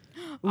Valentine.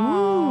 Ooh,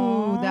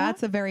 Aw.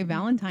 that's a very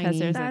Valentine. 'Cause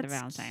there's That's the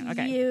Valentine.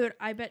 Okay. cute.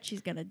 I bet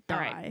she's gonna All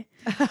die.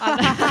 right.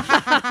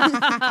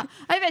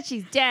 I bet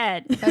she's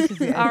dead.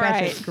 All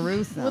right.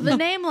 Gruesome. Well, the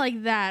name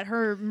like that,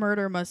 her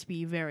murder must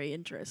be very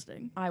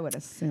interesting. I would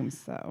assume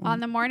so.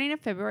 On the morning of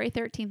February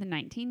 13th,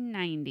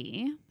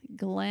 1990,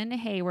 Glenn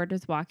Hayward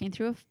was walking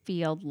through a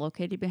field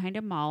located behind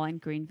a mall in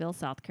Greenville,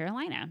 South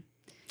Carolina.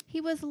 He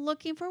was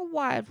looking for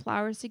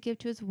wildflowers to give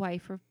to his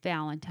wife for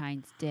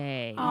Valentine's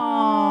Day.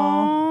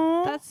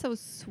 Aww. That's so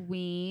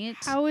sweet.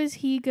 How is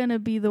he gonna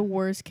be the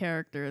worst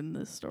character in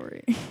this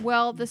story?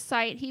 Well, the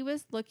site he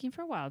was looking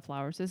for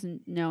wildflowers is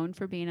known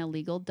for being a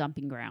legal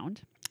dumping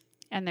ground,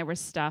 and there was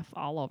stuff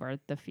all over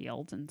the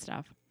fields and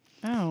stuff.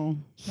 Oh,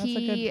 that's He a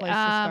good place to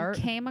start.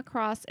 came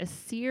across a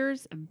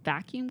Sears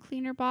vacuum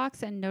cleaner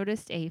box and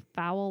noticed a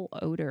foul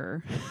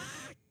odor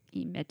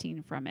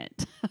emitting from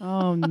it.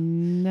 Oh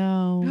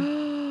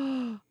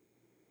no!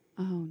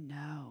 Oh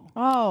no,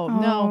 Oh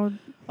no!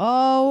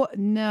 Oh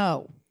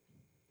no!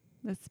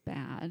 that's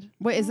bad.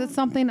 Wait, is it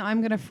something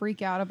I'm gonna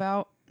freak out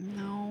about?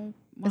 No,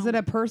 Is it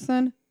a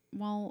person?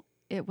 Well,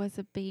 it was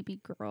a baby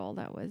girl.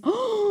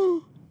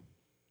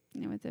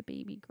 It was a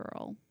baby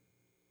girl.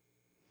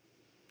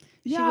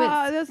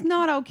 Yeah, that's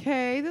not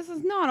okay. This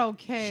is not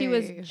okay. She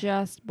was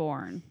just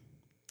born.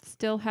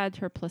 Still had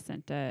her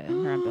placenta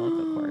and her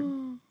umbilical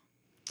cord.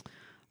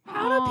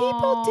 How do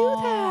people do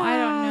Oh, that? I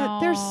don't know.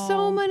 There's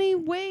so many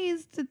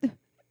ways to.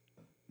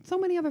 So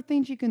many other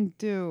things you can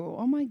do.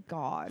 Oh my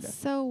God.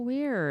 So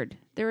weird.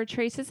 There were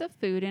traces of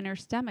food in her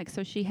stomach,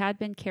 so she had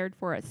been cared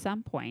for at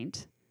some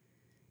point.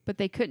 But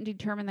they couldn't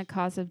determine the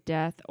cause of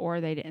death, or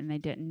they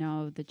didn't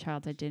know the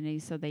child's identity,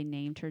 so they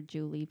named her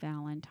Julie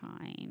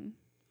Valentine.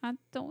 That's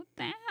so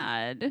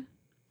sad.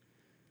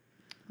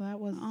 That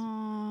was.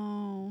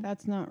 Oh,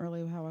 That's not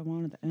really how I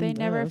wanted to end. they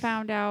never this.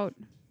 found out.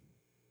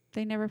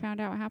 They never found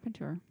out what happened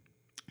to her.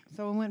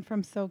 So it went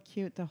from so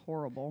cute to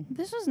horrible.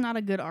 This was not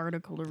a good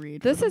article to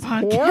read. This for is the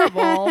podcast.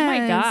 horrible. Oh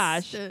my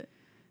gosh.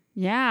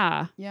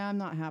 Yeah. Yeah, I'm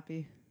not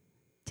happy.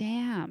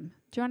 Damn.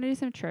 Do you want to do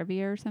some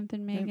trivia or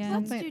something, Maybe Megan?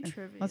 Let's something- do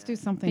trivia. Let's do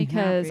something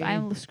Because happy.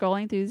 I'm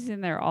scrolling through these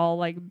and they're all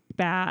like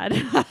bad.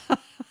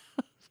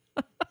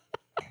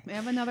 May I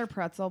have another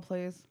pretzel,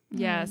 please?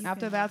 Yes.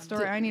 After that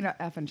story, I need a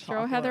effing chocolate.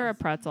 Throw Heather a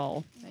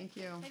pretzel. Thank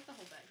you.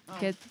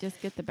 Oh.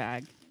 Just get the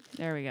bag.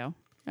 There we go.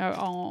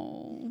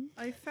 Oh.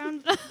 I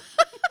found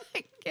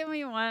Give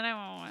me one. I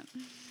want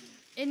one.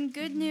 in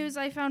good news.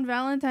 I found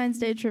Valentine's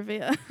Day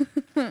trivia.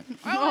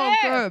 Oh,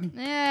 good.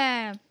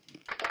 Yeah.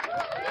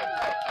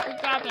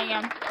 Good job,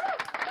 Megan.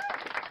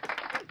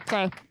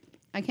 Okay.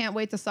 I can't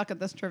wait to suck at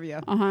this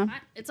trivia. Uh-huh.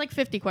 It's like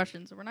 50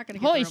 questions, so we're not gonna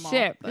get Holy through them all,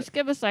 shit. but- Just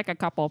give us like a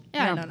couple.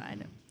 Yeah, I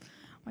know.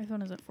 My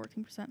phone is at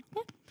 14%.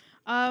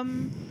 Yeah.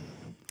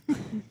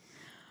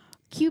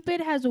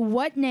 Cupid has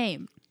what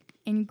name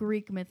in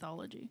Greek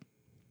mythology?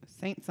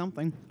 Saint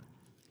something.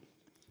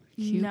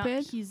 No,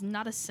 Cupid? he's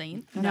not a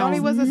saint. I thought he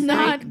was a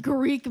Not saint.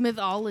 Greek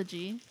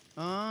mythology.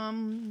 Well,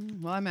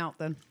 I'm out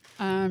then.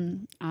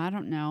 I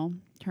don't know.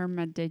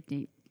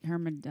 Hermodinity.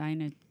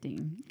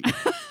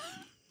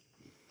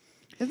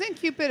 Isn't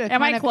Cupid a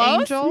Am kind I of close?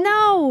 angel?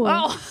 No.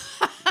 Oh.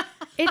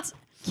 It's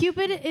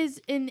Cupid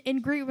is in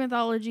Greek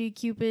mythology.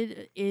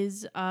 Cupid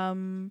is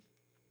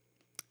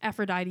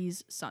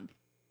Aphrodite's son.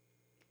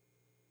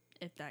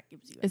 If that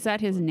gives you. Is any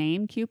that his clue.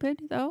 name,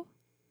 Cupid, though?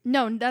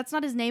 No, that's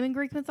not his name in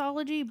Greek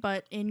mythology.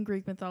 But in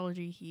Greek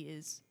mythology, he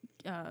is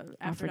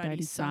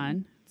Aphrodite's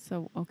son.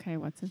 So, okay,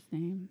 what's his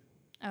name?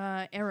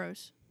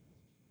 Eros.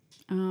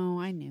 Oh,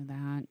 I knew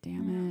that.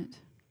 Damn it.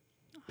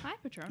 Hi,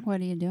 Patron.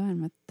 What are you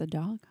doing with the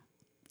dog?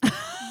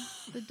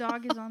 The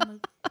dog is on the.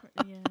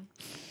 Yeah.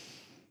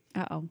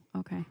 Uh-oh.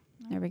 Okay.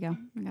 There we go.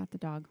 I got the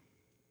dog.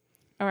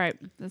 All right.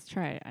 Let's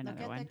try another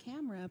Look at one. the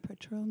camera,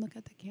 Patron. Look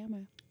at the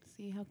camera.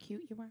 See how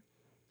cute you are?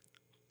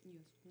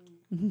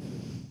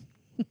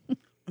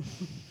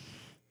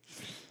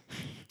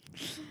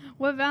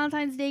 What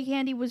Valentine's Day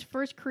candy was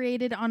first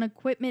created on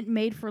equipment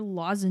made for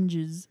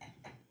lozenges?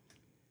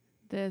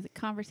 The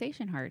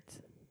conversation hearts.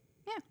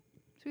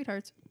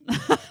 Sweethearts.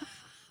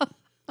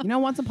 You know,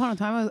 once upon a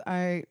time,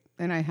 I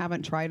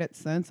haven't tried it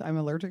since. I'm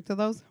allergic to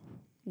those.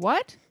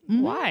 What?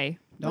 Mhm. Why?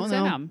 Don't What's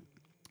know. in them?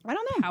 I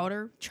don't know.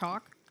 Powder,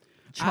 chalk.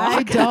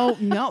 I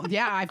don't know.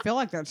 Yeah, I feel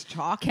like that's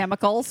chalk.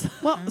 Chemicals.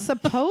 Well,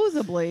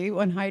 supposedly,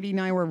 when Heidi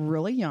and I were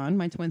really young,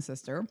 my twin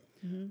sister,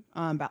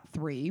 about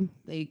 3,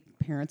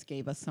 parents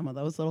gave us some of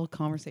those little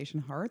conversation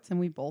hearts, and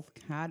we both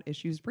had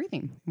issues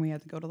breathing. And we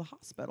had to go to the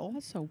hospital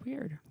That's so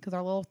weird. because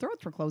our little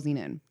throats were closing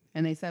in.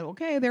 And they said,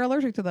 okay, they're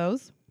allergic to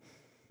those.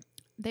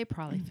 They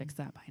probably fixed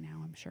that by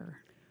now, I'm sure.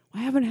 I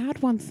haven't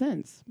had one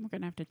since. We're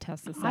going to have to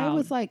test this I out.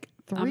 was like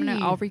 3.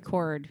 I'll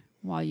record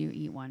while you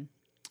eat one.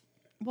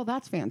 Well,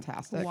 that's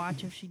fantastic.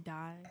 Watch if she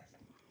dies.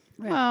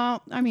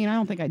 Well, I mean, I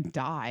don't think I'd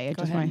die. I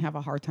Go just ahead. might have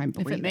a hard time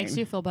If breathing. it makes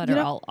you feel better, You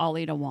know- I'll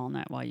eat a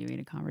walnut while you eat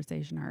a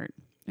conversation heart.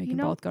 We You can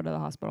know- both go to the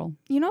hospital.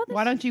 You know this?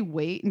 Why don't you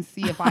wait and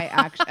see if I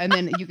actually, and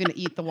then you can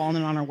eat the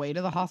walnut on our way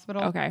to the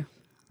hospital. Okay.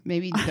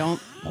 Maybe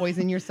don't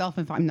poison yourself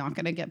if I'm not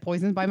going to get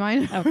poisoned by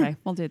mine. Okay.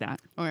 We'll do that.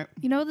 All right.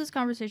 You know what this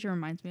conversation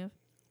reminds me of?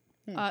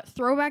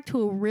 Throwback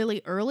to a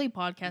really early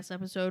podcast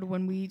episode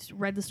when we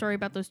read the story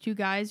about those 2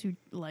 guys who,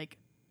 like,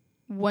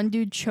 one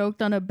dude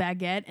choked on a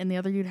baguette and the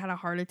other dude had a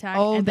heart attack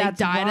Oh, and they that's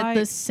died at right.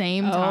 the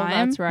same Oh, time.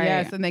 that's right.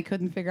 Yes, and they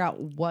couldn't figure out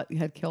what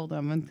had killed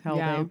them until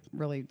Yeah. they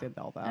really did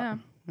all that. Yeah.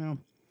 Yeah.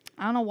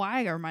 I don't know why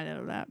I got reminded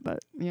of that, but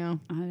Yeah.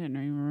 I didn't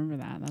even remember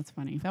that. That's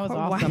funny. That was why,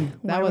 awesome.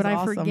 why That was would I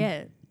awesome.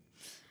 forget?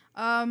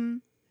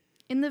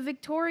 In the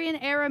Victorian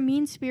era,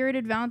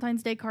 mean-spirited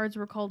Valentine's Day cards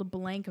were called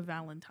blank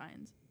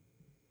Valentines.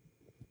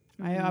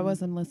 I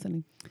wasn't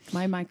listening.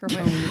 My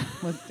microphone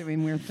was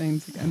doing weird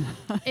things again.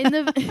 In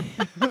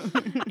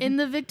the in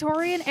the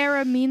Victorian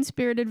era,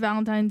 mean-spirited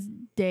Valentine's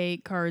Day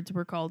cards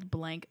were called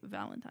blank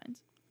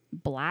Valentines.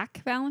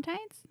 Black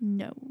Valentines?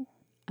 No,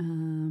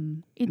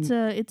 Um, it's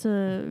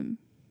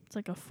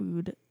like a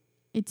food.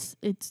 It's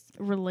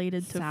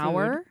related to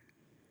sour?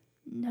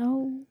 food.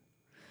 No,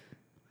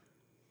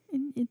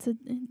 it's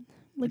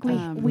like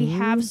Um, we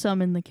have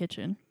some in the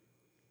kitchen.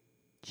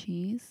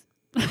 Cheese?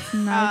 It's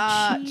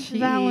not a cheap cheese.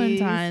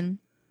 Valentine.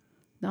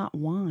 Not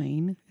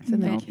wine. It's in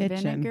the kitchen.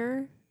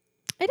 Vinegar?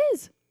 It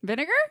is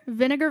Vinegar?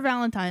 vinegar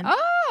Valentine.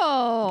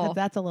 Oh! 'Cause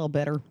that's a little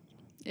bitter.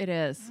 It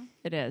is.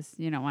 It is.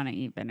 You don't want to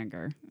eat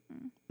vinegar.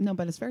 No,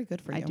 but it's very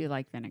good for you. I do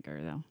like vinegar,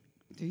 though.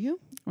 Do you?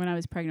 When I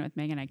was pregnant with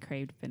Megan, I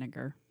craved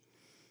vinegar.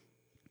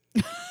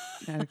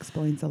 That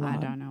explains a lot. I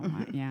don't know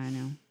why. Yeah, I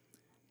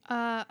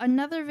know.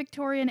 Another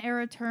Victorian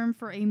era term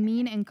for a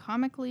mean and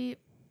comically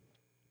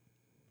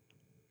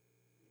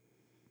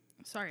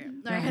Sorry,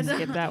 I had to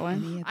skip that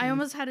one. I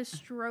almost had a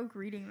stroke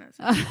reading this.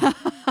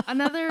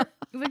 Another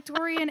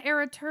Victorian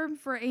era term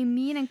for a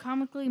mean and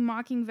comically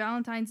mocking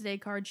Valentine's Day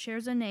card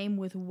shares a name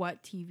with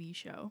what TV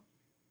show?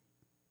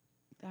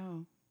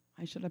 Oh,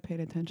 I should have paid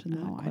attention to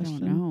that Oh, I question.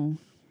 don't know.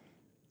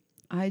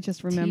 I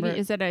just remember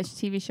Is it a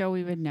TV show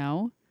we would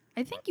know?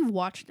 I think you've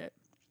watched it.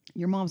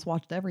 your mom's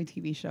watched every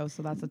TV show,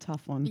 so that's a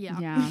tough one. Yeah.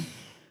 Yeah.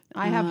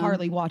 I have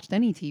hardly watched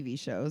any TV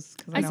shows.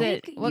 'Cause I Is don't-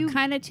 it think what you-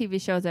 kind of TV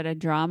show is it? A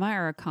drama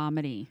or a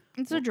comedy?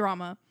 It's a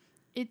drama.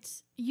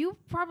 It's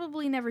you've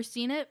probably never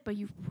seen it, but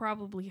you've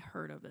probably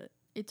heard of it.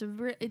 It's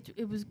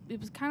it was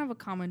kind of a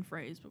common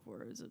phrase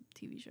before it was a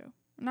TV show.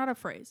 Not a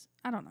phrase.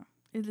 I don't know.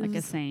 It Like a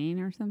is saying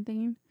or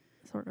something?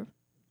 sort of.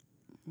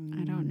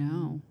 I don't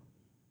know.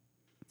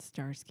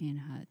 Starsky and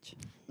Hutch.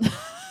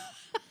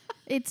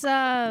 It's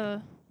I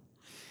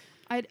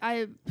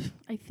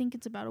think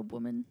it's about a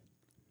woman.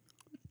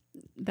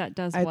 That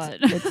does It's- what?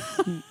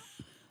 It's,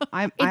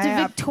 I'm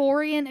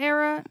Victorian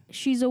era.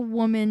 She's a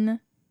woman.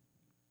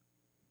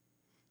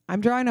 I'm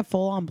drawing a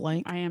full on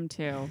blank. I am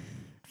too.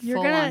 You're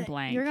Full gonna on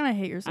blank. You're gonna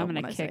hate yourself. I'm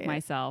gonna when I say kick it.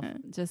 myself.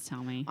 Just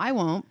tell me. I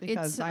won't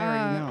because It's, I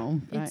already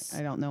know. it's-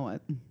 I don't know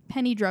it.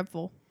 Penny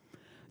Dreadful.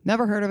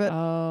 Never heard of it.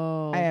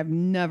 Oh. I have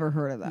never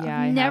heard of that. Yeah,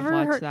 I Never have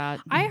watched heard- that.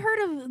 I heard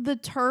of the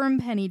term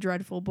Penny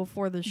Dreadful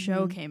before the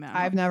show came out.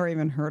 I've never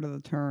even heard of the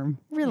term.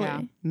 really.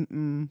 Yeah.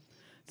 Mm-mm.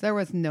 So there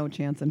was no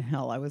chance in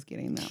hell I was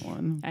getting that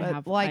one. I But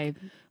have. like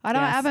I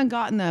yes. haven't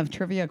gotten a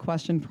trivia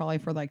question probably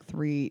for like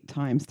 3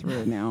 times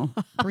through now.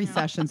 3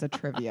 sessions of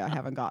trivia. I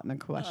haven't gotten a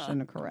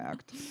question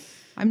correct.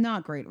 I'm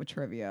not great with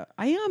trivia.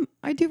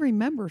 I do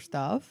remember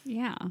stuff.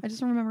 Yeah. I just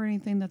don't remember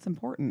anything that's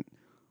important.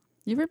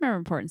 You remember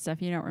important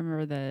stuff. You don't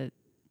remember the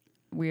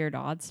weird,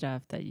 odd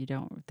stuff that you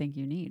don't think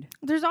you need.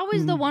 There's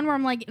always the one where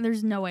I'm like,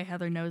 there's no way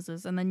Heather knows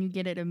this, and then you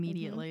get it Mm-hmm.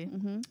 immediately.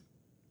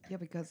 Yeah,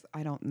 because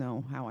I don't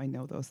know how I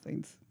know those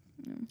things.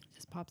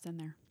 Just pops in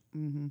there.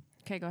 Mm-hmm.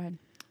 Okay, go ahead.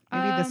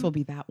 Maybe this will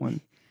be that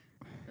one.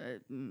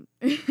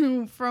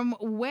 From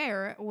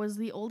where was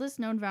the oldest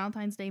known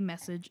Valentine's Day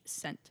message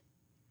sent?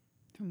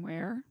 From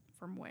where?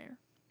 From where?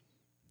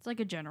 It's like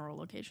a general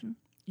location.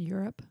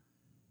 Europe.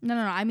 No.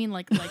 I mean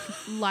like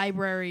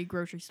library,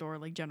 grocery store,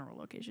 like general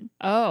location.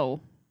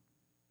 Oh.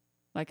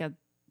 Like a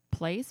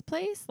place?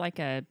 Like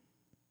a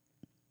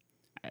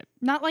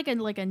Not like a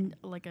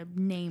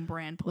name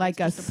brand place. Like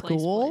a just place,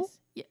 school?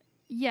 place.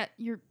 Yeah.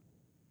 You're.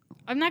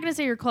 I'm not gonna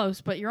say you're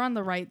close, but you're on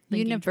the right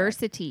thinking track.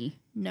 university.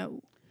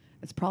 No.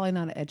 It's probably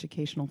not an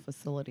educational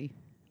facility.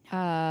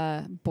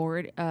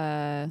 Board.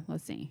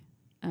 Let's see.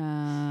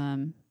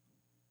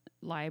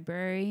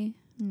 Library.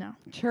 No.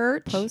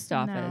 Church? Post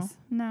office.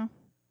 No.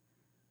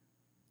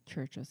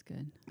 Church was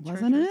good.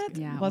 Wasn't was it?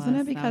 good. Yeah, it Wasn't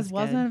was. it? That Because was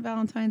wasn't good. it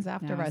Valentine's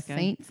after That a was good.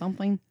 saint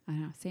something? I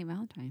know. St.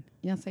 Valentine.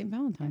 Yeah, Saint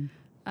Valentine.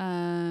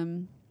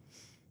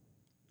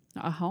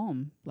 A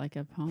home. Like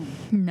a home.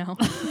 No.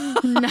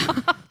 No.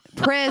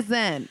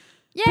 Prison.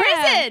 Yeah.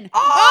 Prison!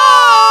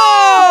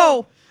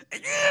 Oh!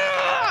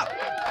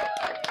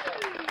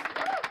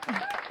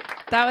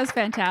 That was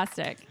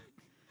fantastic.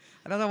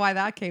 I don't know why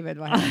that came in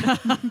my head.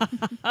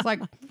 It's like,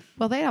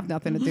 well, they have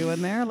nothing to do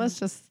in there. Let's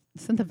just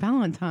send the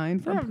Valentine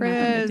from have nothing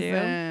to do.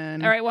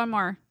 prison. All right, one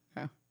more.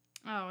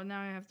 Oh, now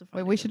I have to find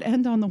Wait, it. we should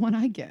end on the one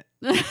I get.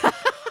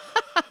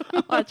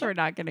 Watch, we're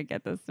not going to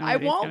get this. I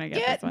Nobody's won't gonna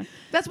get. this one.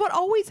 That's what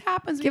always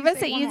happens. when Give you us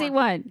say an easy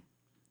more. one.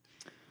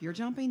 You're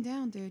jumping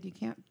down, dude. You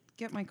can't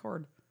get my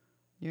cord.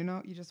 You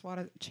know, you just want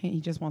to change. He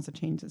just wants to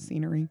change the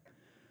scenery.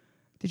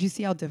 Did you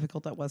see how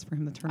difficult that was for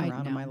him to turn I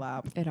around in know. my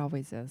lap? It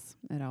always is.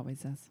 It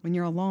always is. When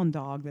you're a lone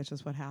dog, that's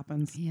just what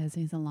happens. He is.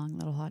 He's a long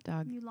little hot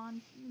dog. You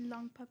long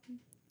puppy.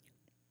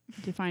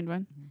 Did you find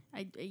one?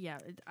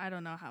 I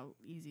don't know how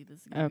easy this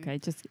is gonna be. Okay,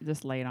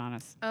 just lay it on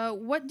us.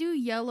 What do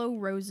yellow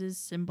roses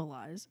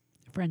symbolize?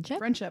 Friendship.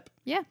 Friendship.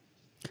 Yeah.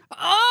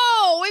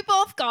 Oh, we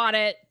both got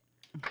it.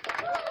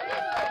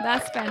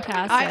 That's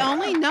fantastic. I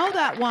only know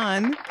that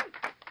one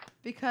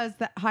because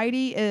that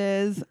Heidi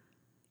is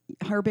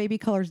her baby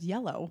color's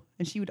yellow,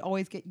 and she would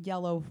always get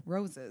yellow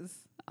roses,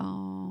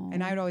 Oh.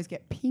 and I would always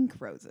get pink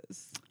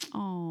roses.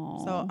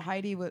 Oh. So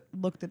Heidi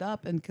looked it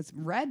up, and because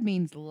red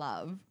means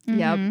love,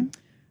 Yep.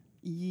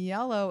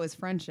 yellow is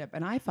friendship,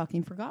 and I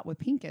fucking forgot what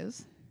pink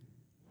is.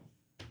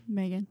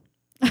 Megan.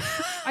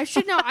 I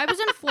should know. I was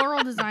in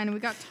floral design and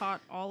we got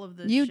taught all of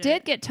this. You shit.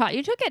 did get taught.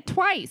 You took it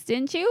twice,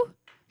 didn't you?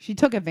 She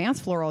took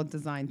advanced floral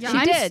design. Yeah, She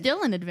I'm did.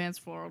 still in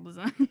advanced floral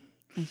design.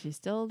 And she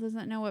still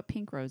doesn't know what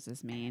pink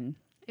roses mean.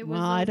 It was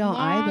Well, a I don't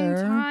long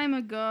either. time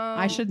ago.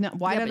 I should know.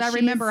 Why Yeah, did but I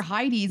remember she's-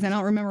 Heidi's? I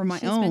don't remember my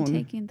She's own. been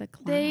taking the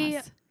class.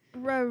 They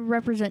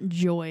represent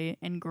joy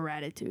and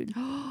gratitude.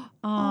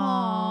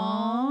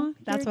 Aww,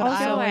 that's what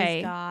I joy.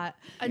 always got.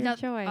 Your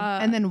joy.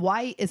 And then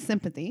white is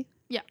sympathy.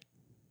 Yeah.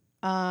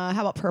 How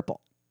about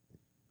purple?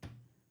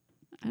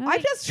 I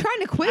I'm just trying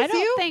to quiz I don't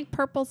you. think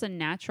purple's a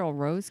natural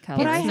rose color.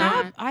 But I It's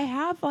have not. I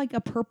have like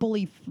a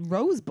purpley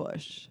rose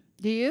bush.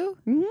 Do you?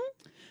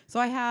 So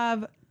I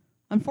have,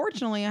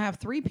 unfortunately, I have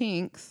 3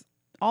 pinks,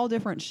 all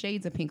different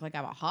shades of pink. Like I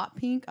have a hot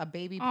pink, a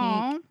baby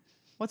Aw. pink,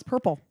 What's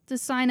purple? It's a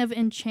sign of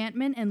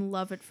enchantment and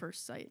love at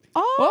first sight.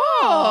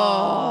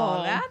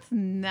 Oh, that's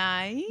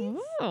nice.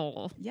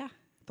 Oh. Yeah.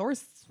 Thor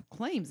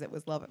claims it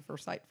was love at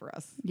first sight for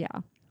us. Yeah.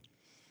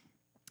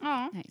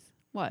 Oh. Nice.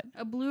 What?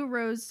 A blue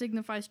rose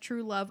signifies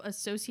true love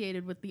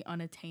associated with the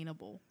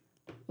unattainable.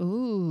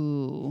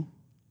 Ooh.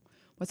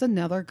 What's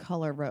another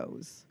color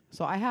rose?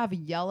 So I have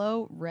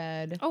yellow,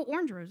 red. Oh,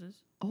 orange roses.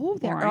 Oh,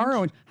 there Orange. are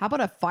orange. How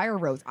about a fire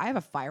rose? I have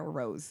a fire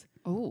rose.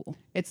 Oh.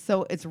 It's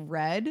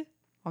red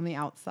on the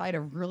outside,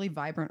 a really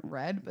vibrant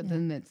red, but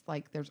then it's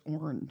like there's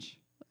orange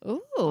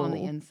Ooh. on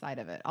the inside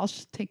of it. I'll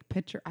take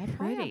picture. I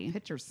probably Pretty. have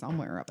pictures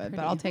somewhere of it, Pretty.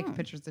 but I'll take Huh.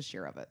 pictures this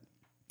year of it.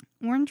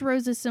 Orange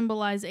roses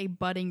symbolize a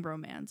budding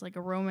romance, like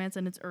a romance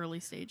in its early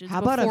stages.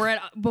 How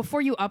about before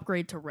you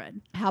upgrade to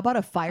red? How about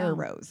a fire Oh.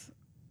 rose?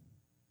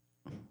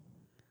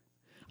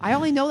 I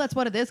only know that's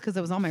what it is because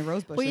it was on my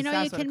rose bushes. Well, you know,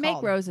 That's you what can it's make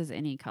called. roses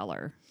any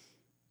color.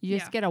 You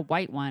just Yeah. get a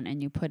white one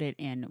and you put it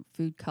in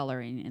food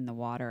coloring in the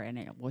water and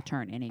it will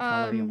turn any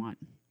color you want.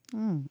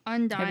 Mm,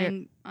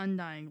 Undying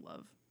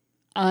love.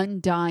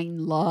 Undying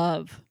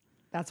love.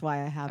 that's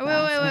why I have Oh,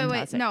 that. wait.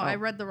 fantastic. No, Oh. I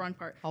read the wrong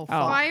part. Oh, Oh.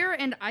 fuck. Fire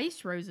and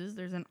ice roses,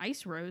 there's an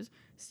ice rose,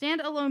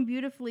 stand alone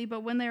beautifully, but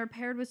when they are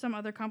paired with some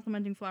other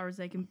complementing flowers,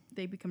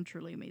 they become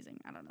truly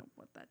amazing. I don't know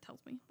what that tells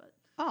me, but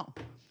Oh.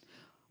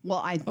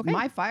 Well, Okay.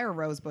 my fire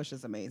rose bush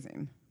is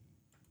amazing.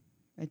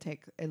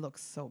 It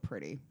looks so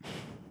pretty.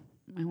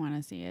 I want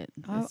to see it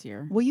this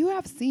year. Well, you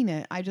have seen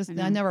it. I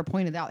know. never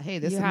pointed out, hey,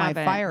 this You is my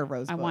haven't. fire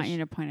rose I bush. want you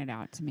to point it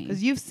out to me.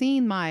 Because you've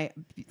seen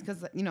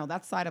because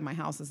that side of my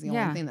house is the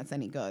Yeah. only thing that's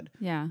any good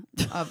Yeah.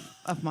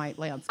 of my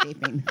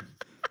landscaping.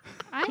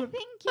 I think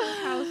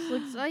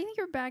I think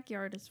your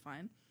backyard is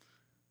fine.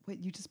 Wait,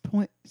 you just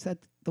said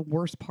the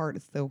worst part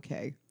is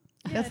okay.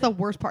 Yeah, That's it the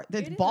worst part.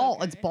 It's is It's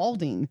okay.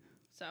 balding.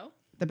 So?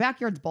 The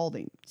backyard's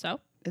balding. So?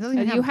 It doesn't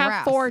even You have have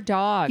grass. 4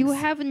 dogs. You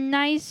have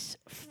nice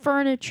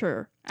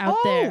furniture out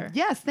Oh, there.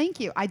 yes, thank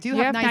you. I do You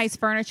have have nice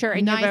furniture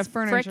and you nice have a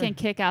furniture. freaking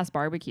kick-ass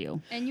barbecue.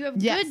 And you have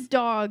Yes. good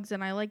dogs,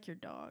 and I like your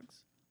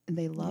dogs. and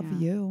they love Yeah.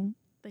 you.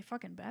 They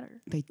fucking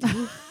better. They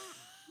do.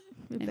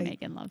 And They-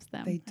 Megan loves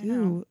them. They I know.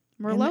 do.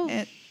 Merlot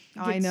And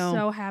I gets know.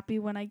 so happy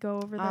when I go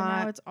over there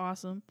now. It's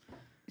awesome.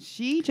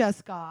 She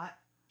just got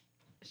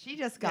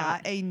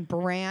a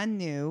brand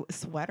new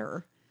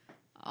sweater.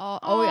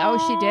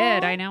 Oh, she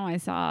did. I know. I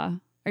saw.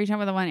 Are you talking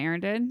about the one Aaron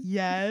did?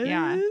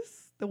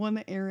 Yes. The one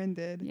that Aaron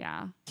did.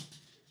 Yeah.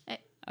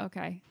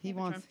 Okay. He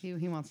wants to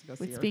go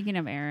see But her. speaking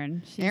of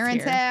Aaron, she's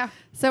Aaron's here. here.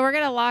 So we're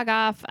gonna log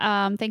off.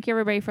 Thank you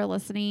everybody for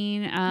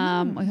listening.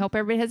 We hope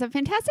everybody has a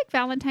fantastic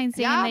Valentine's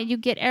Day Yeah. and that you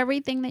get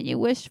everything that you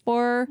wish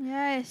for.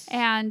 Yes.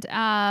 And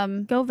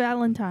Go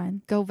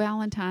Valentine. go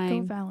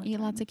Valentine. Valentine. Eat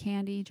lots of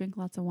candy. Drink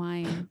lots of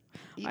wine.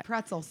 Eat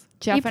pretzels.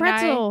 Jeff Eat and I.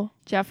 pretzel.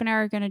 Jeff and I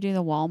are gonna do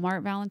the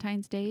Walmart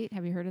Valentine's date.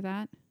 Have you heard of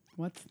that?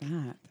 What's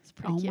that? It's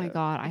pretty Oh cute. my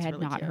god, I It's had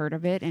really not cute. heard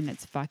of it, and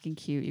it's fucking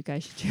cute. You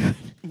guys should do it.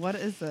 What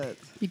is it?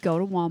 You go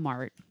to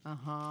Walmart.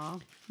 Uh-huh.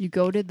 You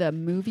go to the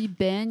movie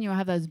bin. You'll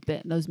have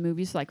those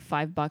movies for like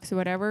 $5 or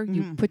whatever.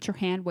 You put your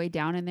hand way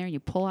down in there and you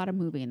pull out a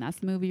movie, and that's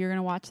the movie you're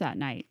gonna watch that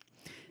night.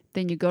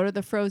 Then you go to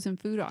the frozen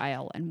food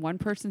aisle, and one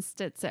person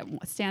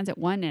stands at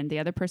one end. The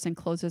other person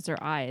closes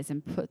their eyes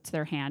and puts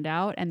their hand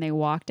out, and they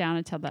walk down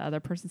until the other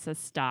person says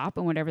stop,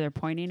 and whatever they're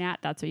pointing at,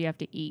 that's what you have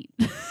to eat.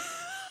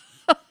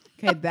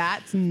 Okay,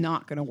 that's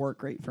not going to work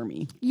great for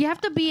me. You have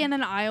to be in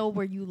an aisle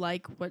where you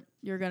like what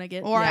you're gonna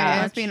get. Or Yeah.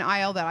 it has to be an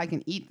aisle that I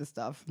can eat the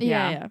stuff.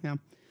 Yeah. Yeah.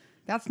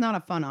 That's not a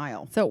fun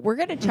aisle. So we're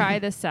gonna try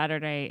this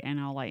Saturday,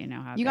 and I'll let you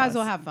know how. You guys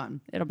will have fun.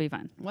 It'll be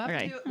fun.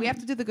 We have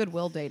to do the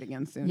Goodwill date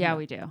again soon. Yeah,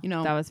 we do. You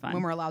know, That was fun.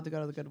 when we're allowed to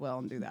go to the Goodwill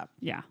and do that.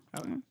 Yeah.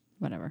 Okay.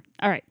 Whatever.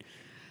 All right.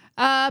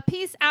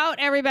 Peace out,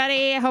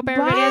 everybody. I hope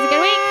everybody has a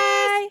good week.